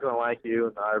 Not everyone's gonna like you,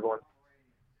 and not everyone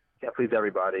can't please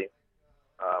everybody.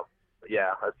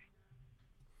 That's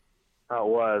how it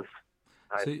was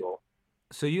in high school.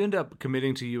 So you end up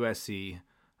committing to USC,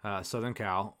 Southern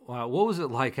Cal. What was it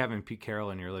like having Pete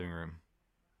Carroll in your living room?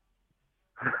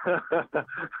 That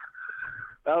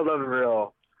was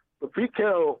unreal. But Pete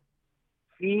Carroll,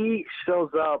 he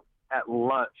shows up at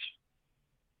lunch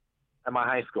at my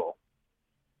high school.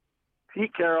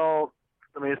 Pete Carroll,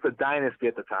 it's the dynasty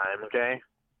at the time, okay?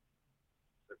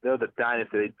 They're the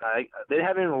dynasty. They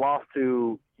haven't even lost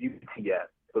to UT yet,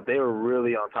 but they were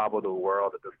really on top of the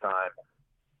world at this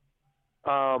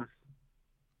time.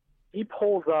 He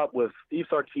pulls up with Steve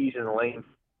Sarkisian and Lane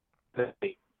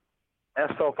Finney,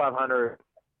 SO 500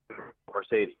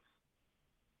 Mercedes.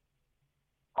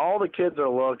 All the kids are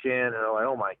looking and they're like,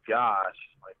 oh my gosh,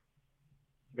 like,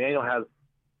 Manuel has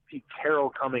Pete Carroll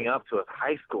coming up to his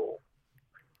high school.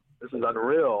 This is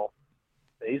unreal.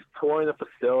 And he's touring the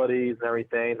facilities and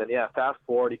everything. Then fast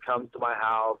forward, he comes to my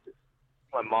house.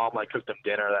 My mom cooked him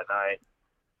dinner that night,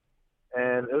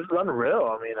 and it was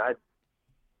unreal.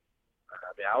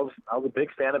 I was a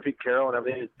big fan of Pete Carroll and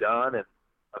everything he's done, and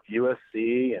of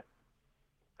USC, and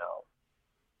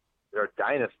they're a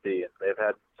dynasty, and they've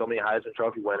had so many Heisman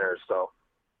Trophy winners. So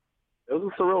it was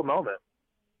a surreal moment.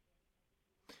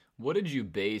 What did you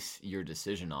base your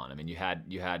decision on? You had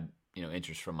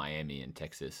interest from Miami and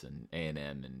Texas and A&M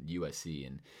and USC,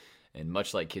 and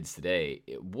much like kids today,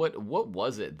 what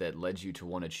was it that led you to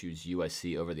want to choose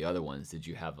USC over the other ones? Did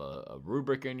you have a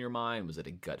rubric in your mind? Was it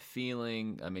a gut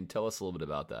feeling? Tell us a little bit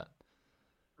about that.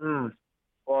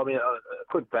 Well, a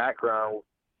quick background.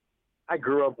 I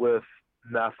grew up with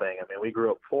nothing. We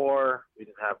grew up poor. We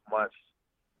didn't have much.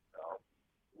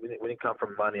 We didn't come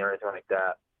from money or anything like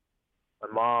that. My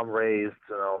mom raised,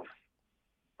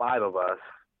 5 of us,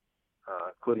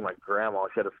 including my grandma.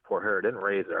 She had to support her. I didn't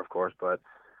raise her, of course, but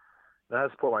I had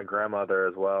to support my grandmother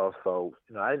as well. So,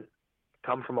 I didn't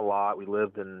come from a lot. We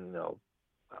lived in,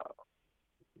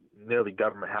 nearly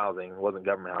government housing. It wasn't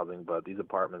government housing, but these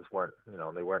apartments weren't,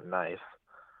 they weren't nice,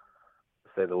 to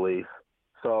say the least.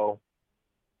 So,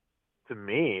 to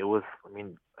me, it was,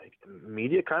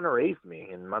 media kind of raised me,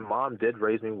 and my mom did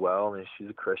raise me well, and she's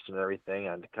a Christian and everything.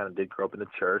 I kind of did grow up in the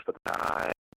church, but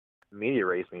media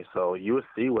raised me. So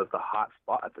USC was the hot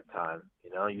spot at the time.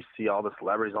 You see all the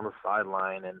celebrities on the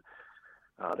sideline, and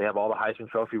they have all the Heisman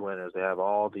Trophy winners. They have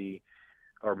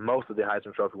most of the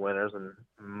Heisman Trophy winners, and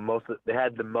they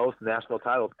had the most national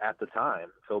titles at the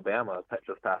time. So Bama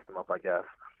just passed them up, I guess.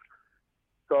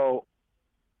 So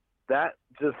that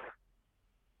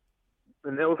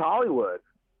and it was Hollywood.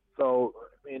 So,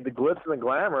 the glitz and the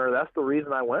glamour, that's the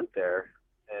reason I went there.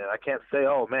 And I can't say,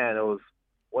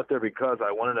 went there because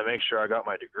I wanted to make sure I got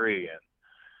my degree, and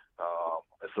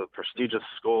it's a prestigious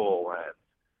school, and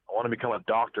I want to become a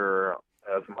doctor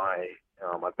as my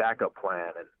backup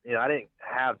plan. And I didn't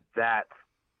have that.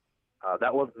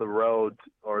 That wasn't the road,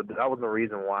 or that wasn't the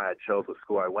reason why I chose the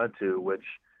school I went to, which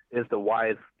is the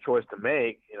wise choice to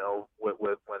make.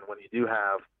 When you do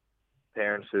have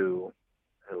parents who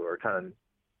are kind of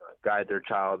guide their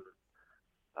child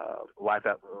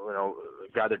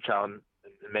guide their child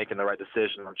in making the right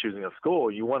decision on choosing a school,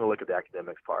 you want to look at the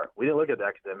academics part. We didn't look at the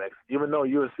academics, even though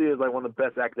USC is one of the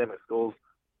best academic schools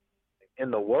in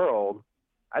the world.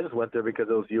 I just went there because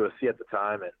it was USC at the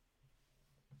time, and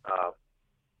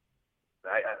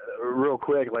real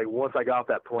quick, once I got off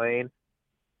that plane,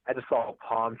 I just saw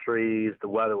palm trees. The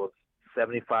weather was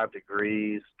 75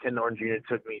 degrees. Ken Norton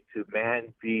Jr. took me to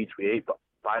Manhattan Beach. We ate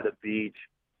by the beach.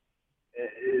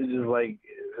 It was just like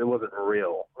it wasn't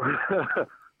real.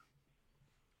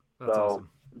 That's awesome.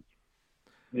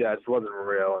 Yeah, it just wasn't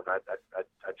real, and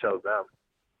I chose them.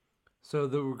 So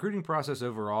the recruiting process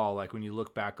overall, like when you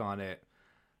look back on it,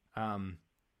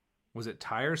 was it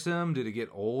tiresome? Did it get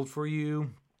old for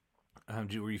you?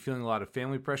 Were you feeling a lot of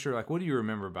family pressure? Like, what do you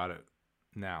remember about it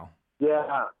now?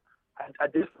 Yeah, I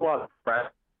did feel a lot of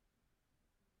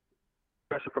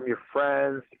pressure from your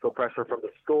friends. You feel pressure from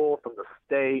the school, from the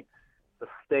state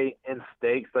in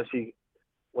state, especially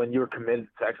when you were committed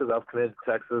to Texas. I was committed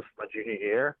to Texas my junior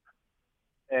year.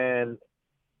 And,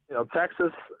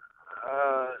 Texas,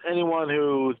 anyone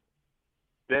who's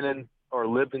been in or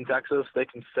lived in Texas, they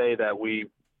can say that we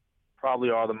probably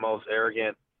are the most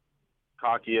arrogant,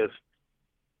 cockiest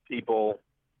people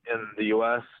in the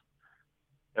U.S.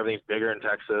 Everything's bigger in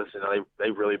Texas.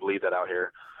 They really believe that out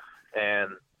here.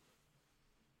 And,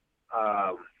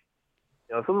 so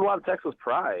there's a lot of Texas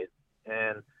pride.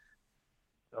 And,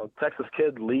 Texas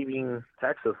kid leaving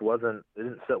Texas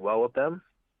didn't sit well with them.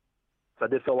 So I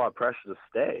did feel a lot of pressure to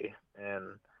stay.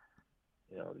 And,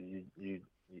 you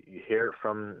hear it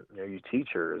from your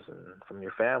teachers and from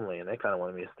your family, and they kind of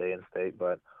wanted me to stay in state.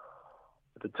 But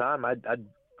at the time, I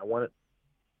wanted,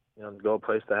 to go a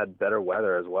place that had better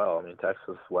weather as well. I mean,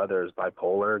 Texas weather is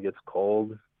bipolar. It gets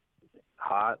cold,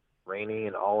 hot, rainy,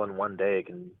 and all in one day. It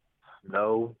can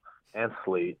snow and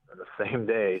sleet in the same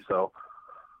day. So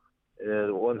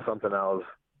it wasn't something I was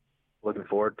looking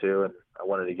forward to, and I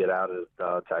wanted to get out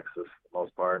of Texas for the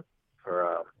most part for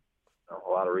a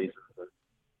lot of reasons.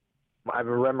 I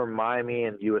remember Miami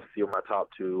and USC were my top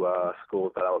two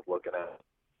schools that I was looking at.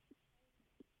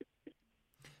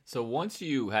 So once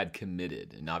you had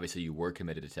committed, and obviously you were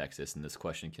committed to Texas, and this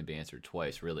question can be answered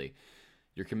twice, really.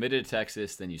 You're committed to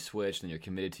Texas, then you switch, then you're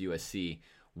committed to USC.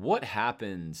 What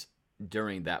happens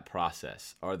during that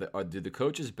process? Do the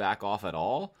coaches back off at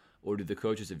all? Or do the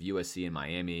coaches of USC and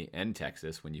Miami and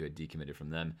Texas, when you had decommitted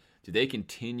from them, do they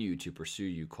continue to pursue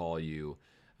you, call you,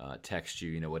 text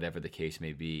you, whatever the case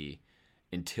may be,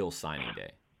 until signing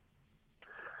day?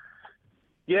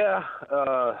 Yeah,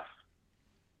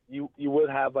 you would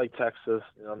have like Texas.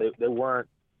 They weren't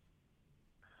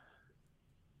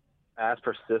as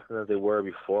persistent as they were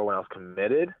before when I was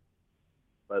committed,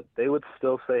 but they would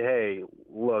still say, "Hey,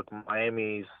 look,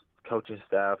 Miami's coaching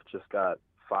staff just got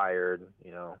fired.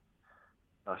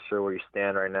 Not sure where you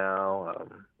stand right now.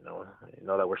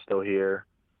 Know that we're still here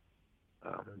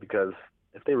because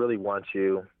if they really want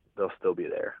you, they'll still be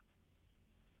there."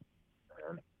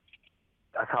 And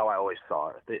that's how I always saw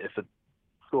it. If a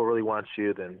school really wants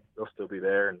you, then they'll still be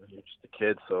there, and you're just a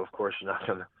kid, so of course you're not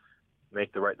going to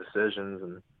make the right decisions.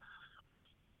 And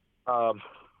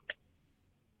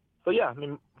so yeah, I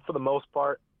mean, for the most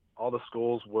part, all the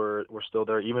schools were still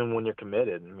there, even when you're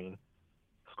committed. I mean,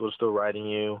 schools are still writing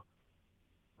you,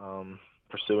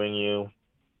 pursuing you,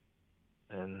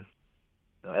 and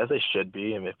as they should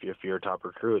be. And if you're a top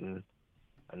recruit, and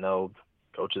I know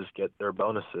coaches get their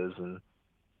bonuses, and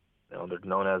they're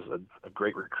known as a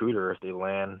great recruiter if they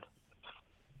land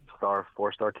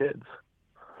 4-star kids.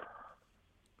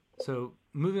 So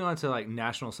moving on to like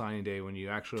National Signing Day, when you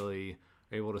actually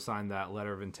were able to sign that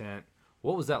letter of intent,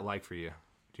 what was that like for you?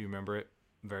 Do you remember it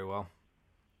very well?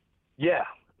 Yeah.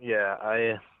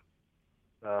 I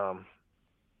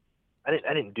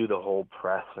didn't do the whole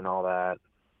press and all that.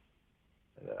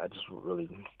 I just really,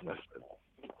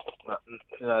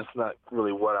 that's not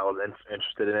really what I was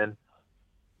interested in.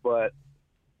 But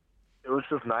it was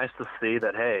just nice to see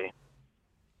that, hey,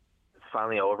 it's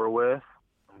finally over with.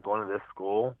 I'm going to this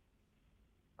school.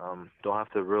 Don't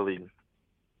have to really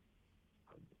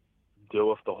deal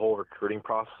with the whole recruiting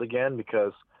process again,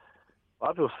 because a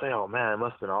lot of people say, "Oh man, it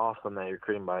must have been awesome that you're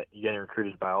getting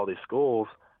recruited by all these schools."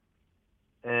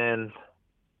 And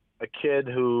a kid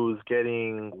who's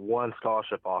getting one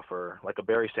scholarship offer, like a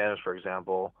Barry Sanders, for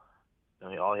example,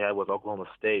 all he had was Oklahoma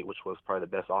State, which was probably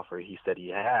the best offer he said he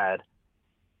had.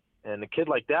 And a kid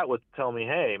like that would tell me,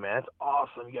 "Hey man, it's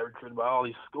awesome. You got recruited by all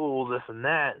these schools, this and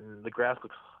that, and the grass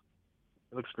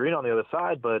looks green on the other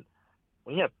side." But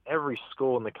when you have every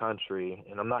school in the country,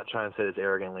 and I'm not trying to say this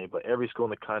arrogantly, but every school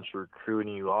in the country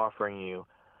recruiting you, offering you,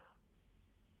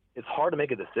 it's hard to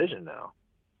make a decision now.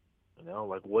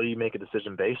 Like, what do you make a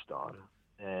decision based on?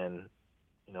 And,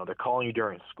 they're calling you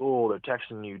during school, they're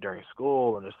texting you during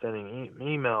school, and they're sending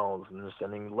emails, and they're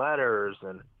sending letters,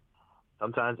 and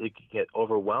sometimes it can get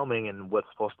overwhelming, and what's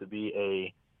supposed to be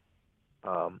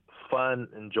a fun,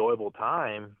 enjoyable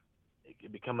time, it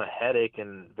can become a headache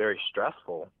and very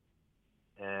stressful.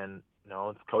 And,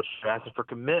 coaches are asking for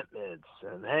commitments.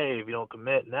 And, hey, if you don't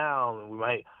commit now, we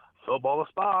might fill up all the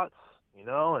spots. you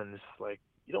know, and it's like,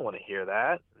 you don't want to hear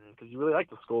that because you really like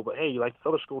the school, but hey, you like this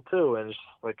other school too, and it's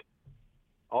just like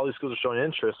all these schools are showing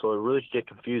interest, so it really could get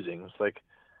confusing. It's like,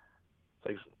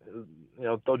 you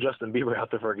know, throw Justin Bieber out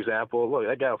there for example. Look,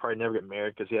 that guy will probably never get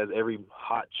married because he has every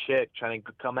hot chick trying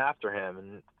to come after him.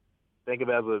 And think of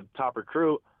it as a top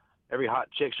recruit, every hot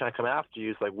chick trying to come after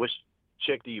you. It's like, which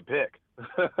chick do you pick?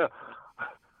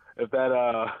 If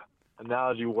that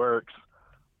analogy works.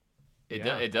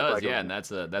 It does, like, yeah, and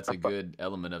that's a good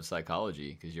element of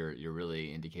psychology because you're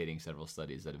really indicating several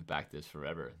studies that have backed this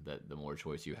forever, that the more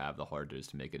choice you have, the harder it is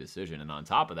to make a decision. And on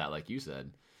top of that, like you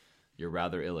said, you're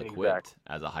rather ill-equipped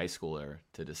as a high schooler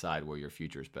to decide where your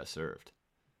future is best served.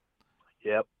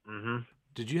 Yep. Mm-hmm.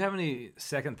 Did you have any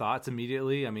second thoughts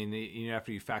immediately? I mean, you know,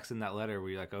 after you faxed in that letter, were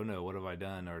you like, oh no, what have I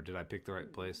done? Or did I pick the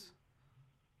right place?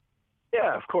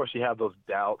 Yeah, of course you have those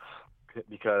doubts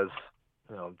because,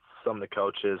 you know, some of the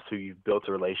coaches who you've built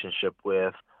a relationship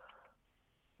with,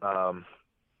 you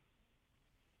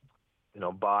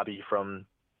know, Bobby from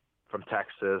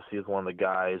Texas, he's one of the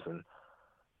guys, and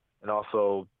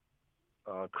also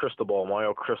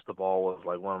Mario Cristobal was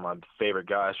like one of my favorite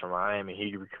guys from Miami.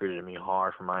 He recruited me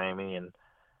hard from Miami, and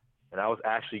I was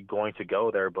actually going to go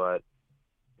there, but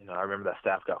you know, I remember that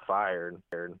staff got fired,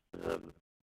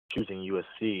 choosing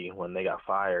USC when they got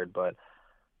fired. But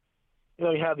you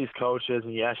know, you have these coaches,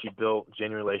 and you actually built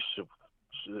genuine relationships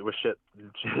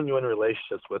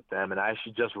with them. And I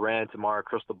actually just ran into Mario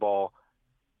Cristobal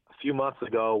a few months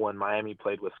ago when Miami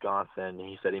played Wisconsin, and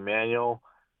he said, Emmanuel,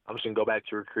 I'm just going to go back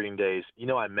to recruiting days. You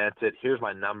know, I meant it. Here's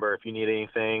my number. If you need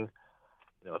anything,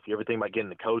 you know, if you ever think about getting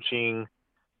into coaching,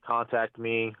 contact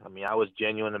me. I mean, I was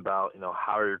genuine about, you know,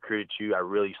 how I recruited you. I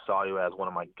really saw you as one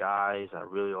of my guys. I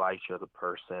really liked you as a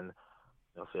person.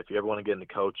 You know, so if you ever want to get into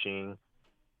coaching,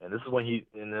 and this is when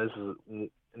this is, you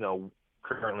know,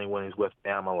 currently when he's with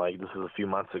Bama, like this is a few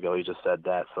months ago, he just said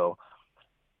that. So,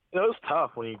 you know, it's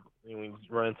tough when you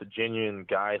run into genuine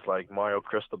guys like Mario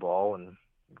Cristobal and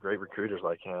great recruiters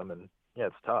like him, and yeah,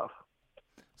 it's tough.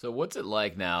 So what's it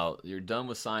like now? You're done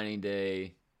with signing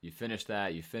day. You finish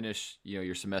that. You finish, you know,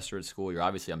 your semester at school. You're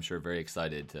obviously, I'm sure, very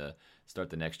excited to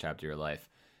start the next chapter of your life.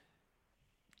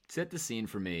 Set the scene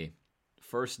for me.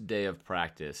 First day of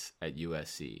practice at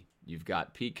USC. You've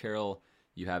got Pete Carroll.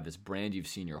 You have this brand you've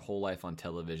seen your whole life on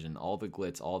television, all the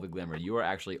glitz, all the glamour. You are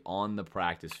actually on the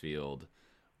practice field.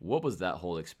 What was that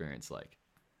whole experience like?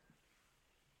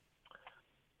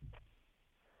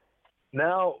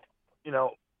 Now, you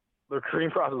know, the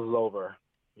recruiting process is over.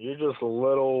 You're just a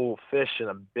little fish in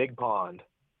a big pond,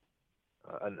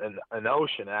 an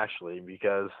ocean actually,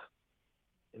 because,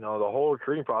 you know, the whole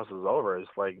recruiting process is over. It's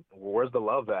like, where's the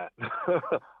love at?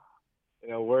 You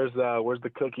know, where's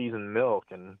the cookies and milk,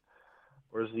 and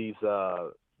where's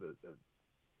the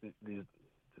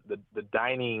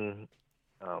dining,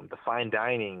 the fine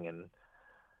dining, and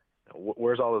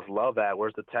where's all this love at?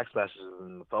 Where's the text messages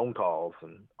and the phone calls,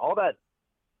 and all that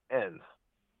ends,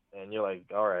 and you're like,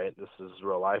 all right, this is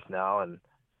real life now, and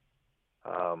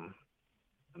I'm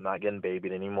not getting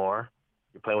babied anymore.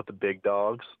 You're playing with the big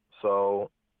dogs,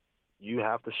 so you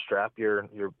have to strap your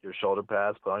shoulder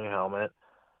pads, put on your helmet,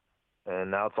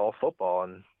 and now it's all football.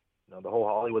 And you know, the whole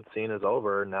Hollywood scene is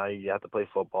over. Now you have to play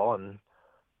football, and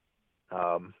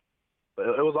but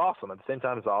it was awesome. At the same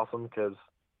time, it's awesome because,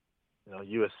 you know,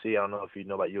 USC, I don't know if you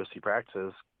know about USC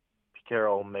practices, Pete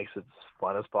Carroll makes it as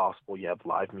fun as possible. You have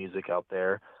live music out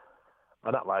there.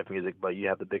 Well, not live music, but you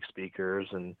have the big speakers,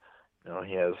 and, you know,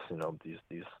 he has, you know, these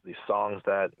songs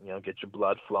that, you know, get your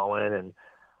blood flowing, and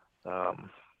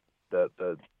the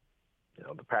you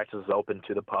know, the practice is open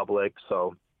to the public,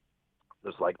 so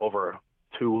there's like over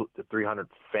 200 to 300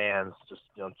 fans just,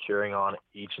 you know, cheering on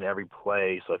each and every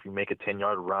play. So if you make a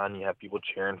 10-yard run, you have people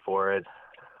cheering for it.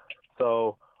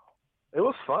 So it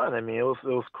was fun. I mean, it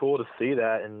was cool to see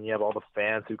that, and you have all the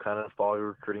fans who kind of follow your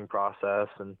recruiting process,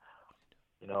 and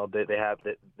you know, they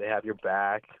have your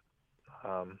back.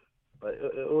 But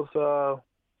it was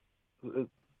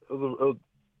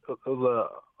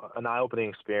an eye-opening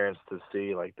experience to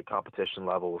see, like, the competition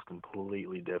level was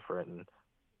completely different and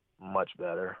much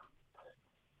better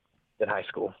than high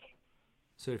school.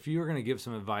 So if you were going to give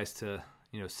some advice to,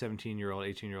 you know, 17-year-old,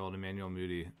 18-year-old Emmanuel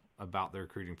Moody about the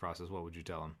recruiting process, what would you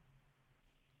tell him?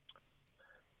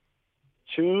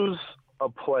 Choose a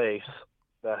place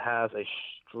that has a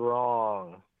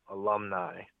strong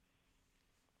alumni.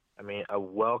 I mean, a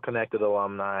well-connected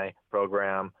alumni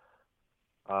program,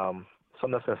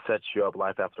 something that's going to set you up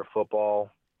life after football,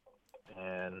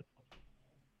 and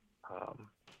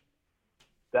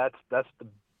that's the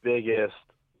biggest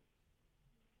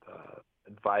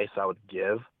advice I would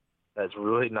give. That's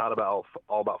really not all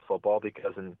about football,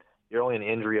 because in you're only an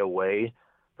injury away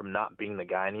from not being the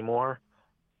guy anymore.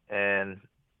 And,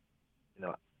 you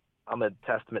know, I'm a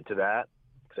testament to that.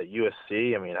 Because at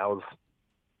USC, I mean, I was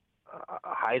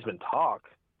a Heisman talk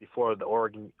before the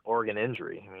Oregon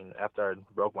injury. I mean, after I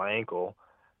broke my ankle,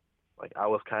 like, I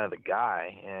was kind of the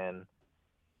guy. And,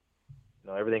 you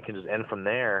know, everything can just end from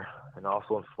there. And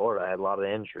also in Florida, I had a lot of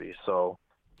injuries. So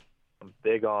I'm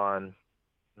big on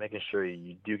making sure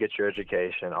you do get your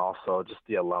education. Also, just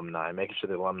the alumni, making sure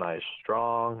the alumni is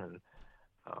strong and,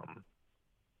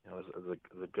 you know, is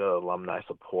a good alumni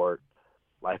support,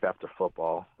 life after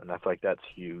football. And I feel like that's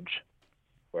huge.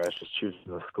 Whereas just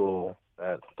choosing a school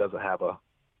that doesn't have a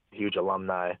huge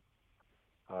alumni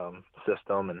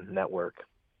system and network.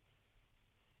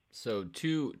 So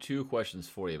two questions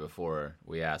for you before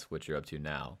we ask what you're up to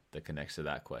now that connects to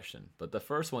that question. But the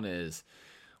first one is,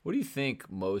 what do you think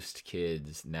most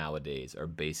kids nowadays are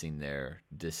basing their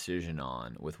decision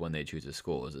on with when they choose a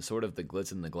school? Is it sort of the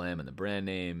glitz and the glam and the brand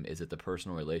name? Is it the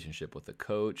personal relationship with the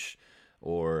coach?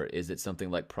 Or is it something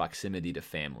like proximity to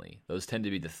family? Those tend to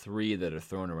be the three that are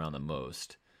thrown around the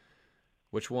most.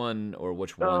 Which one or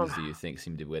which ones do you think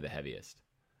seem to weigh the heaviest?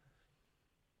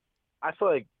 I feel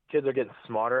like kids are getting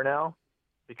smarter now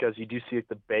because you do see like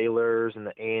the Baylors and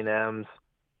the A&Ms.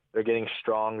 They're getting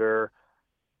stronger,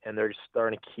 and they're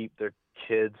starting to keep their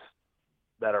kids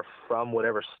that are from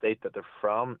whatever state that they're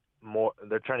from more.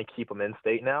 They're trying to keep them in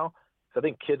state now. So I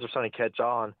think kids are starting to catch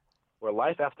on where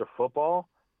life after football,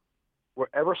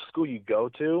 wherever school you go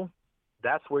to,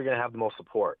 that's where you're going to have the most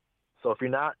support. So if you're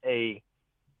not a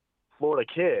Florida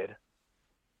kid,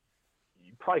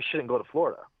 you probably shouldn't go to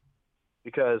Florida,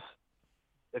 because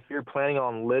if you're planning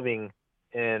on living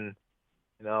in,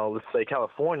 you know, let's say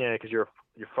California, because you're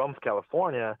from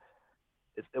California,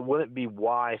 it wouldn't be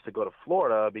wise to go to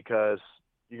Florida because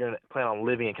you're going to plan on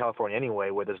living in California anyway,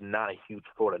 where there's not a huge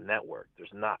Florida network. There's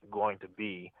not going to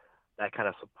be that kind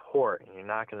of support, and you're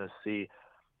not going to see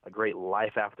a great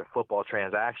life after football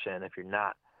transaction if you're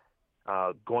not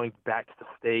going back to the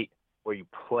state where you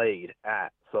played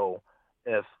at. So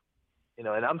if, you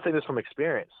know, and I'm saying this from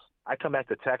experience, I come back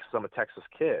to Texas, I'm a Texas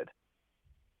kid,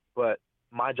 but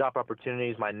my job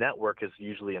opportunities, my network is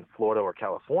usually in Florida or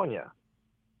California.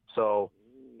 So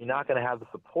you're not going to have the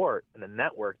support and the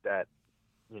network that,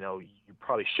 you know, you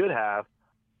probably should have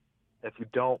if you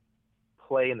don't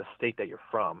play in the state that you're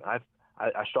from. I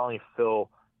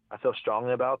feel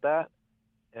strongly about that.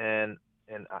 And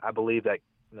I believe that,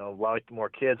 you know, a lot more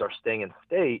kids are staying in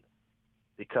state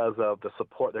because of the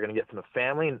support they're going to get from the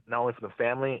family, not only from the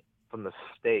family, from the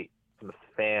state, from the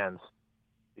fans.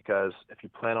 Because if you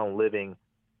plan on living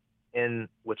in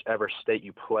whichever state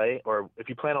you play, or if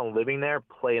you plan on living there,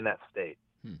 play in that state.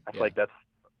 I feel like that's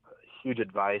huge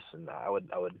advice, and I would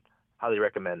highly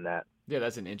recommend that. Yeah,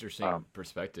 that's an interesting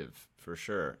perspective for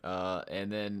sure.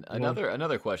 And then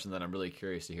another question that I'm really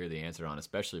curious to hear the answer on,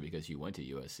 especially because you went to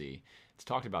USC. It's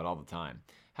talked about all the time.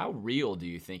 How real do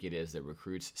you think it is that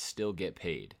recruits still get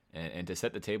paid? And to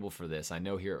set the table for this, I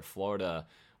know here at Florida,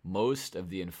 most of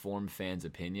the informed fans'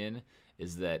 opinion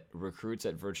is that recruits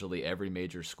at virtually every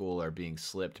major school are being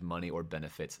slipped money or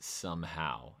benefits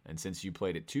somehow. And since you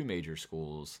played at two major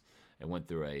schools and went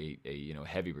through a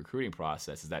heavy recruiting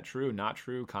process, is that true, not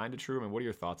true, kind of true? I mean, what are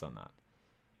your thoughts on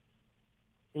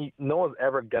that? No one's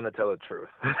ever going to tell the truth,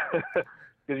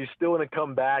 because you still want to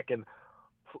come back and,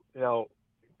 you know,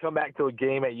 come back to a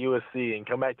game at USC and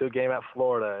come back to a game at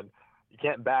Florida, and you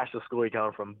can't bash the school you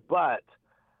come from. But,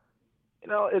 you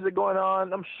know, is it going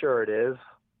on? I'm sure it is.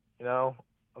 You know,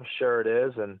 I'm sure it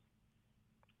is. And,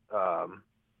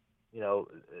 you know,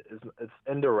 it's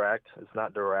indirect. It's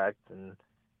not direct. And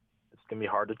it's going to be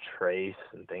hard to trace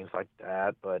and things like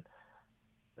that. But,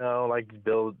 you know, like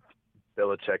Bill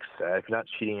Belichick said, if you're not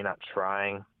cheating, you're not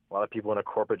trying. A lot of people in the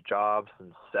corporate jobs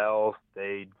and sales,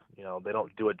 they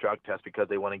don't do a drug test because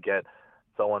they want to get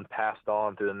someone passed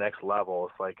on to the next level.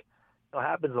 It's like, you know, it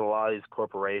happens in a lot of these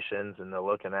corporations, and they're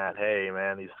looking at, hey,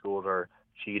 man, these schools are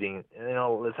cheating. And, you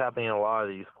know, it's happening in a lot of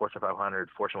these Fortune 500,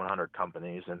 Fortune 100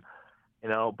 companies. And, you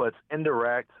know, but it's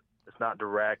indirect. It's not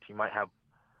direct. You might have,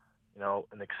 you know,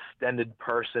 an extended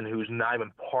person who's not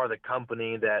even part of the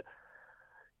company that,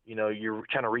 you know, you're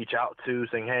trying to reach out to,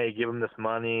 saying, hey, give them this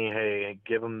money. Hey,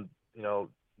 give them, you know,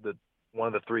 one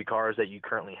of the 3 cars that you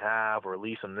currently have, or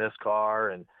lease them this car,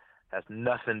 and has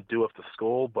nothing to do with the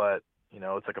school, but, you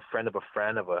know, it's like a friend of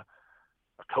a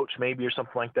coach maybe, or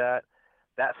something like that.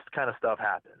 That kind of stuff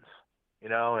happens, you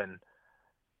know, and,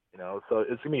 you know, so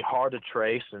it's going to be hard to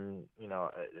trace, and, you know,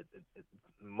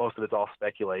 most of it's all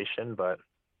speculation, but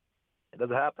it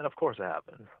doesn't happen. Of course it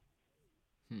happens.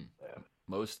 Yeah.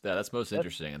 That's most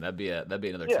interesting, and that'd be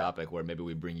another topic where maybe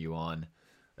we bring you on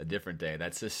a different day.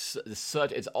 That's just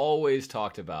such. It's always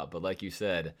talked about, but like you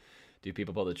said, do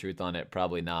people pull the truth on it?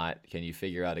 Probably not. Can you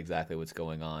figure out exactly what's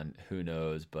going on? Who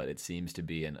knows? But it seems to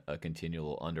be a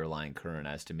continual underlying current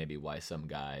as to maybe why some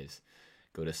guys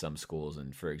go to some schools.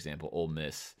 And for example, Ole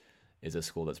Miss is a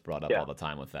school that's brought up all the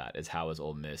time with that. Is how is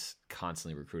Ole Miss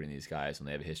constantly recruiting these guys when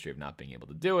they have a history of not being able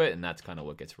to do it? And that's kind of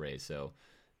what gets raised. So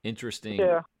interesting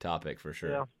topic for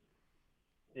sure.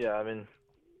 Yeah, I mean,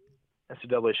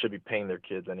 NCAA should be paying their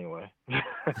kids anyway.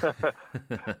 I'm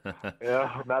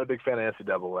not a big fan of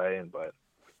NCAA, but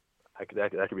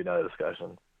that could be another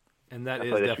discussion. And that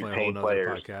is definitely a whole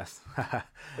nother podcast.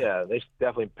 Yeah, they should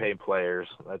definitely pay players.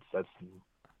 That's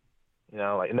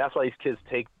and that's why these kids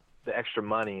take the extra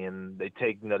money and they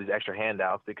take these extra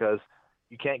handouts, because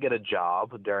you can't get a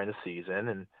job during the season,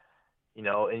 and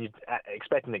and you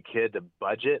expecting the kid to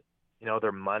budget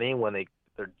their money when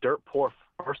they're dirt poor.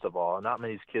 First of all, not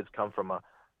many of these kids come from a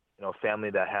family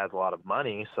that has a lot of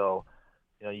money, so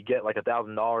you get like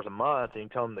 $1,000 a month and you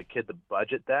tell them the kid to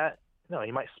budget that.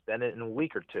 He might spend it in a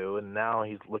week or two, and now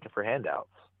he's looking for handouts.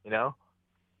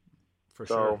 For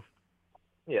sure.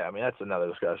 Yeah, I mean, that's another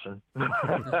discussion.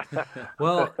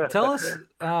 Well, tell us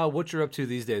what you're up to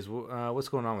these days. What's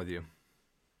going on with you?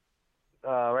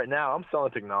 Right now, I'm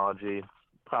selling technology,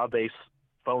 cloud-based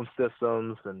phone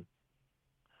systems, and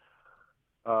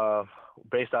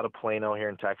based out of Plano here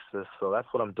in Texas. So that's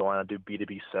what I'm doing. I do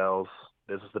B2B sales,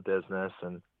 business to business,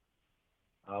 and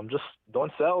I'm just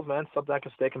doing sales, man. Something I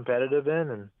can stay competitive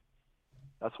in, and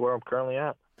that's where I'm currently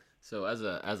at. So as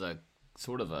a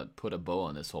sort of put a bow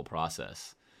on this whole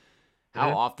process,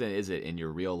 how often is it in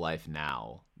your real life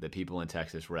now that people in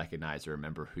Texas recognize or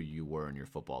remember who you were in your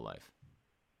football life?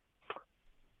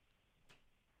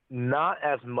 Not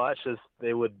as much as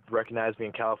they would recognize me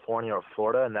in California or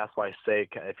Florida, and that's why I say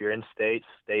if you're in state,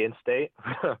 stay in state.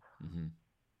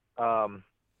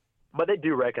 But they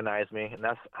do recognize me, and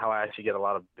that's how I actually get a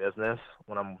lot of business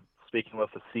when I'm speaking with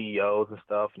the CEOs and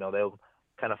stuff. They'll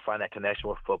kind of find that connection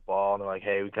with football, and they're like,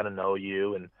 hey, we kind of know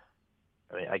you. And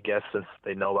I mean, I guess since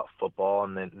they know about football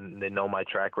and they know my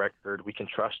track record, we can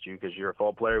trust you because you're a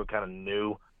football player. We kind of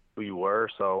knew who you were.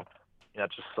 So, not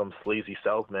just some sleazy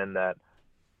salesman that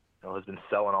has been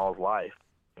selling all his life,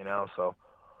 So,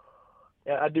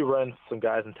 yeah, I do run some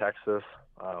guys in Texas,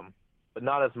 but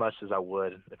not as much as I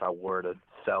would if I were to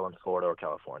sell in Florida or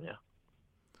California.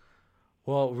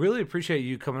 Well, really appreciate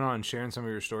you coming on and sharing some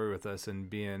of your story with us and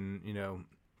being,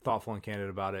 thoughtful and candid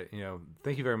about it.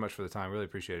 Thank you very much for the time. Really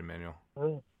appreciate it, Emmanuel.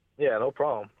 Yeah, no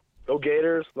problem. Go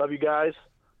Gators. Love you guys.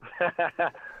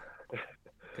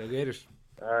 Go Gators.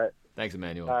 All right. Thanks,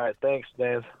 Emmanuel. All right. Thanks,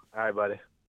 Dan. All right, buddy.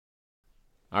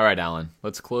 All right, Alan.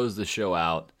 Let's close the show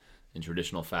out in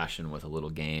traditional fashion with a little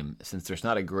game. Since there's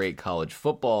not a great college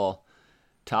football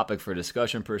topic for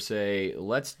discussion per se,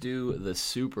 let's do the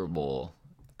Super Bowl.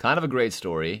 Kind of a great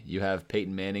story. You have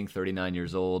Peyton Manning, 39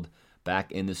 years old,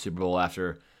 back in the Super Bowl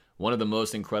after one of the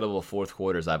most incredible fourth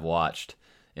quarters I've watched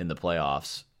in the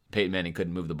playoffs. Peyton Manning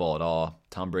couldn't move the ball at all.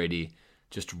 Tom Brady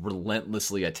just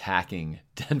relentlessly attacking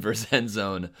Denver's end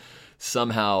zone.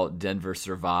 Somehow Denver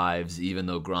survives, even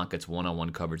though Gronk gets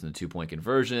one-on-one coverage in the two-point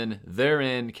conversion. They're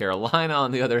in. Carolina,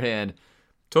 on the other hand,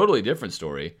 totally different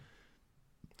story.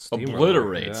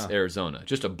 Obliterates Arizona.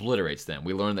 Just obliterates them.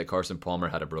 We learned that Carson Palmer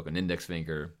had a broken index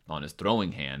finger on his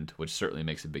throwing hand, which certainly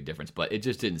makes a big difference, but it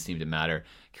just didn't seem to matter.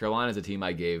 Carolina's a team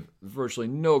I gave virtually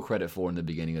no credit for in the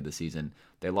beginning of the season.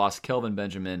 They lost Kelvin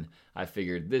Benjamin. I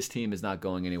figured this team is not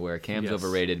going anywhere. Cam's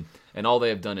overrated, and all they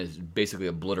have done is basically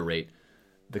obliterate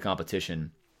the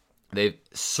competition. They've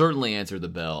certainly answered the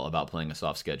bell about playing a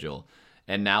soft schedule,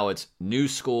 and now it's new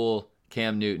school,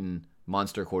 Cam Newton,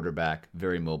 monster quarterback,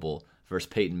 very mobile, versus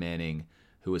Peyton Manning,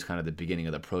 who was kind of the beginning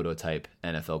of the prototype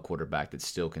NFL quarterback that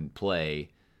still can play.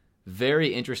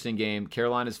 Very interesting game.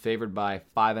 Carolina's favored by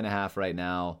 5.5 right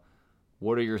now.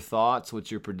 What are your thoughts?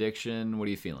 What's your prediction? What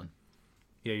are you feeling?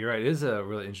 Yeah, you're right. It is a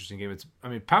really interesting game. It's,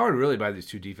 powered really by these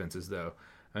two defenses, though.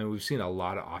 We've seen a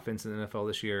lot of offense in the NFL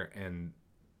this year, and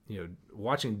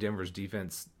watching Denver's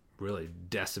defense really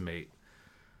decimate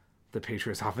the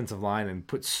Patriots' offensive line and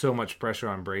put so much pressure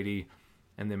on Brady,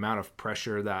 and the amount of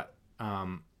pressure that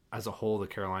as a whole the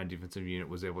Carolina defensive unit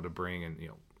was able to bring, and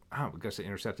I guess they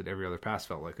intercepted every other pass,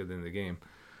 felt like, at the end of the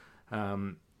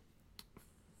game.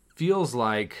 Feels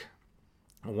like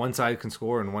one side can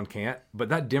score and one can't, but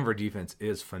that Denver defense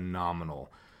is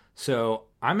phenomenal. So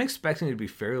I'm expecting it to be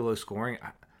fairly low scoring.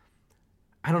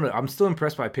 I don't know. I'm still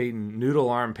impressed by Peyton,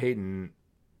 noodle arm Peyton,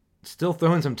 still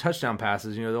throwing some touchdown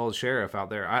passes. The old sheriff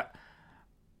out there.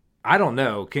 I don't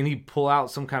know. Can he pull out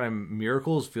some kind of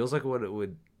miracles? Feels like what it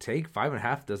would take.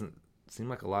 5.5 doesn't seem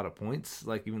like a lot of points,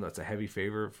 like even though it's a heavy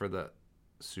favorite for the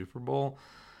Super Bowl.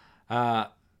 I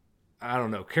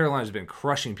don't know. Carolina's been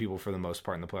crushing people for the most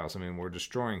part in the playoffs. I mean, we're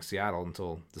destroying Seattle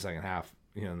until the second half,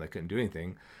 and they couldn't do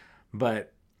anything.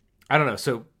 But I don't know.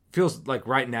 So feels like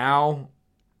right now,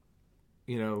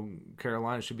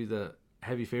 Carolina should be the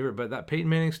heavy favorite. But that Peyton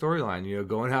Manning storyline,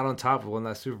 going out on top of winning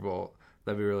that Super Bowl,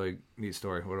 that'd be a really neat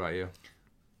story. What about you?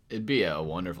 It'd be a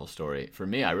wonderful story. For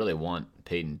me, I really want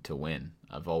Peyton to win.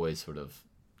 I've always sort of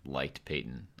liked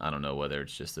Peyton. I don't know whether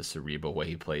it's just the cerebral way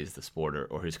he plays the sport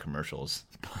or his commercials,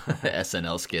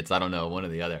 SNL skits. I don't know, one or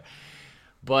the other.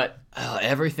 But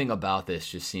everything about this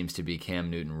just seems to be Cam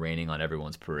Newton raining on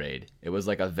everyone's parade. It was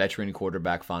like a veteran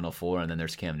quarterback Final Four, and then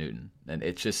there's Cam Newton. And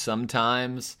it's just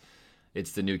sometimes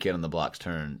it's the new kid on the block's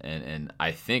turn. And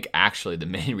I think actually the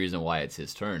main reason why it's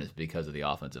his turn is because of the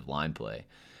offensive line play.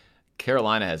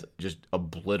 Carolina has just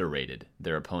obliterated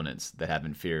their opponents that have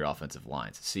inferior offensive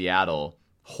lines. Seattle,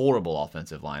 horrible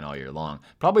offensive line all year long.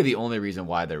 Probably the only reason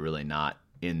why they're really not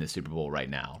in the Super Bowl right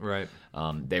now. Right.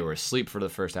 They were asleep for the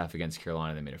first half against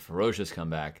Carolina. They made a ferocious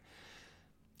comeback.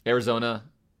 Arizona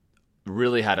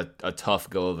really had a tough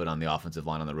go of it on the offensive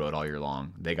line on the road all year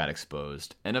long. They got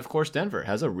exposed. And, of course, Denver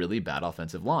has a really bad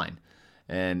offensive line.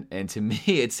 And to me,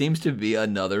 it seems to be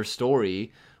another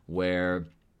story where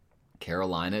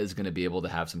Carolina is going to be able to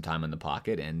have some time in the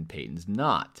pocket and Peyton's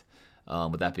not.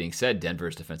 With that being said,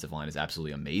 Denver's defensive line is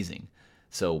absolutely amazing.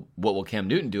 So what will Cam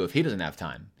Newton do if he doesn't have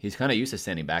time? He's kind of used to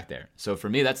standing back there. So for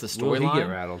me, that's the storyline. Will he get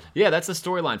rattled? Yeah, that's the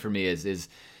storyline for me is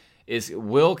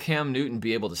will Cam Newton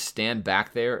be able to stand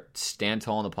back there, stand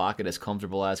tall in the pocket, as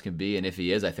comfortable as can be? And if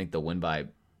he is, I think they'll win by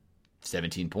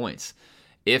 17 points.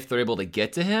 If they're able to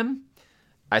get to him,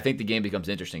 I think the game becomes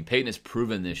interesting. Peyton has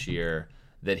proven this year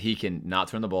that he can not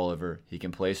turn the ball over, he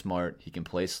can play smart, he can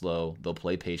play slow, they'll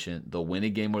play patient, they'll win a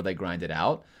game where they grind it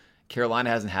out. Carolina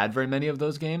hasn't had very many of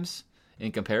those games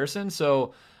in comparison,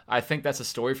 so I think that's a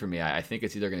story for me. I think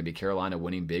it's either going to be Carolina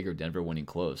winning big or Denver winning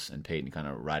close, and Peyton kind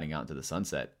of riding out into the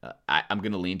sunset. I'm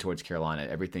going to lean towards Carolina.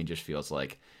 Everything just feels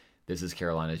like this is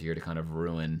Carolina's year to kind of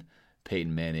ruin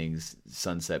Peyton Manning's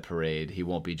sunset parade. He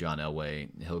won't be John Elway.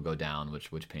 He'll go down,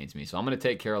 which pains me. So I'm going to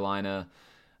take Carolina.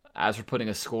 As for putting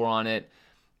a score on it,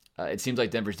 it seems like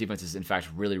Denver's defense is, in fact,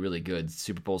 really, really good.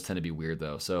 Super Bowls tend to be weird,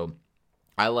 though. So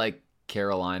I like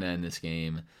Carolina in this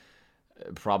game.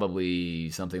 Probably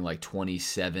something like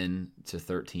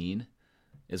 27-13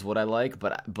 is what I like.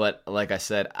 But like I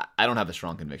said, I don't have a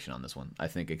strong conviction on this one. I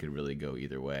think it could really go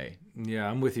either way. Yeah,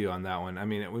 I'm with you on that one. I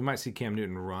mean, we might see Cam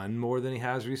Newton run more than he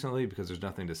has recently because there's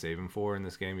nothing to save him for in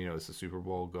this game. It's the Super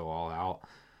Bowl, go all out.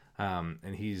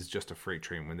 And he's just a freight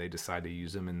train when they decide to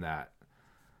use him in that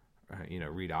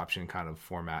read option kind of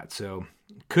format. So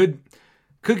could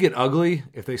get ugly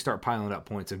if they start piling up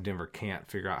points if Denver can't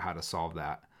figure out how to solve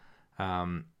that.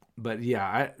 But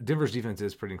yeah, Denver's defense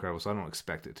is pretty incredible, so I don't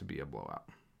expect it to be a blowout.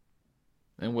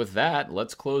 And with that,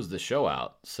 let's close the show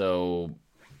out. So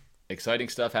exciting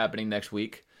stuff happening next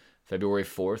week. February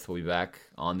 4th, we'll be back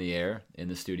on the air in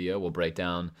the studio. We'll break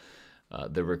down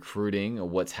the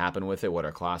recruiting, what's happened with it, what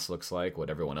our class looks like, what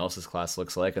everyone else's class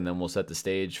looks like, and then we'll set the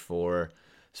stage for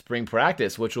spring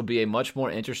practice, which will be a much more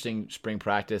interesting spring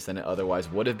practice than it otherwise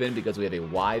would have been because we have a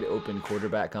wide open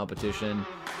quarterback competition.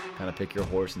 Kind of pick your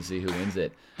horse and see who wins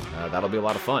it. That'll be a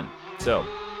lot of fun. So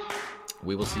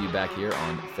we will see you back here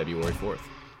on February 4th.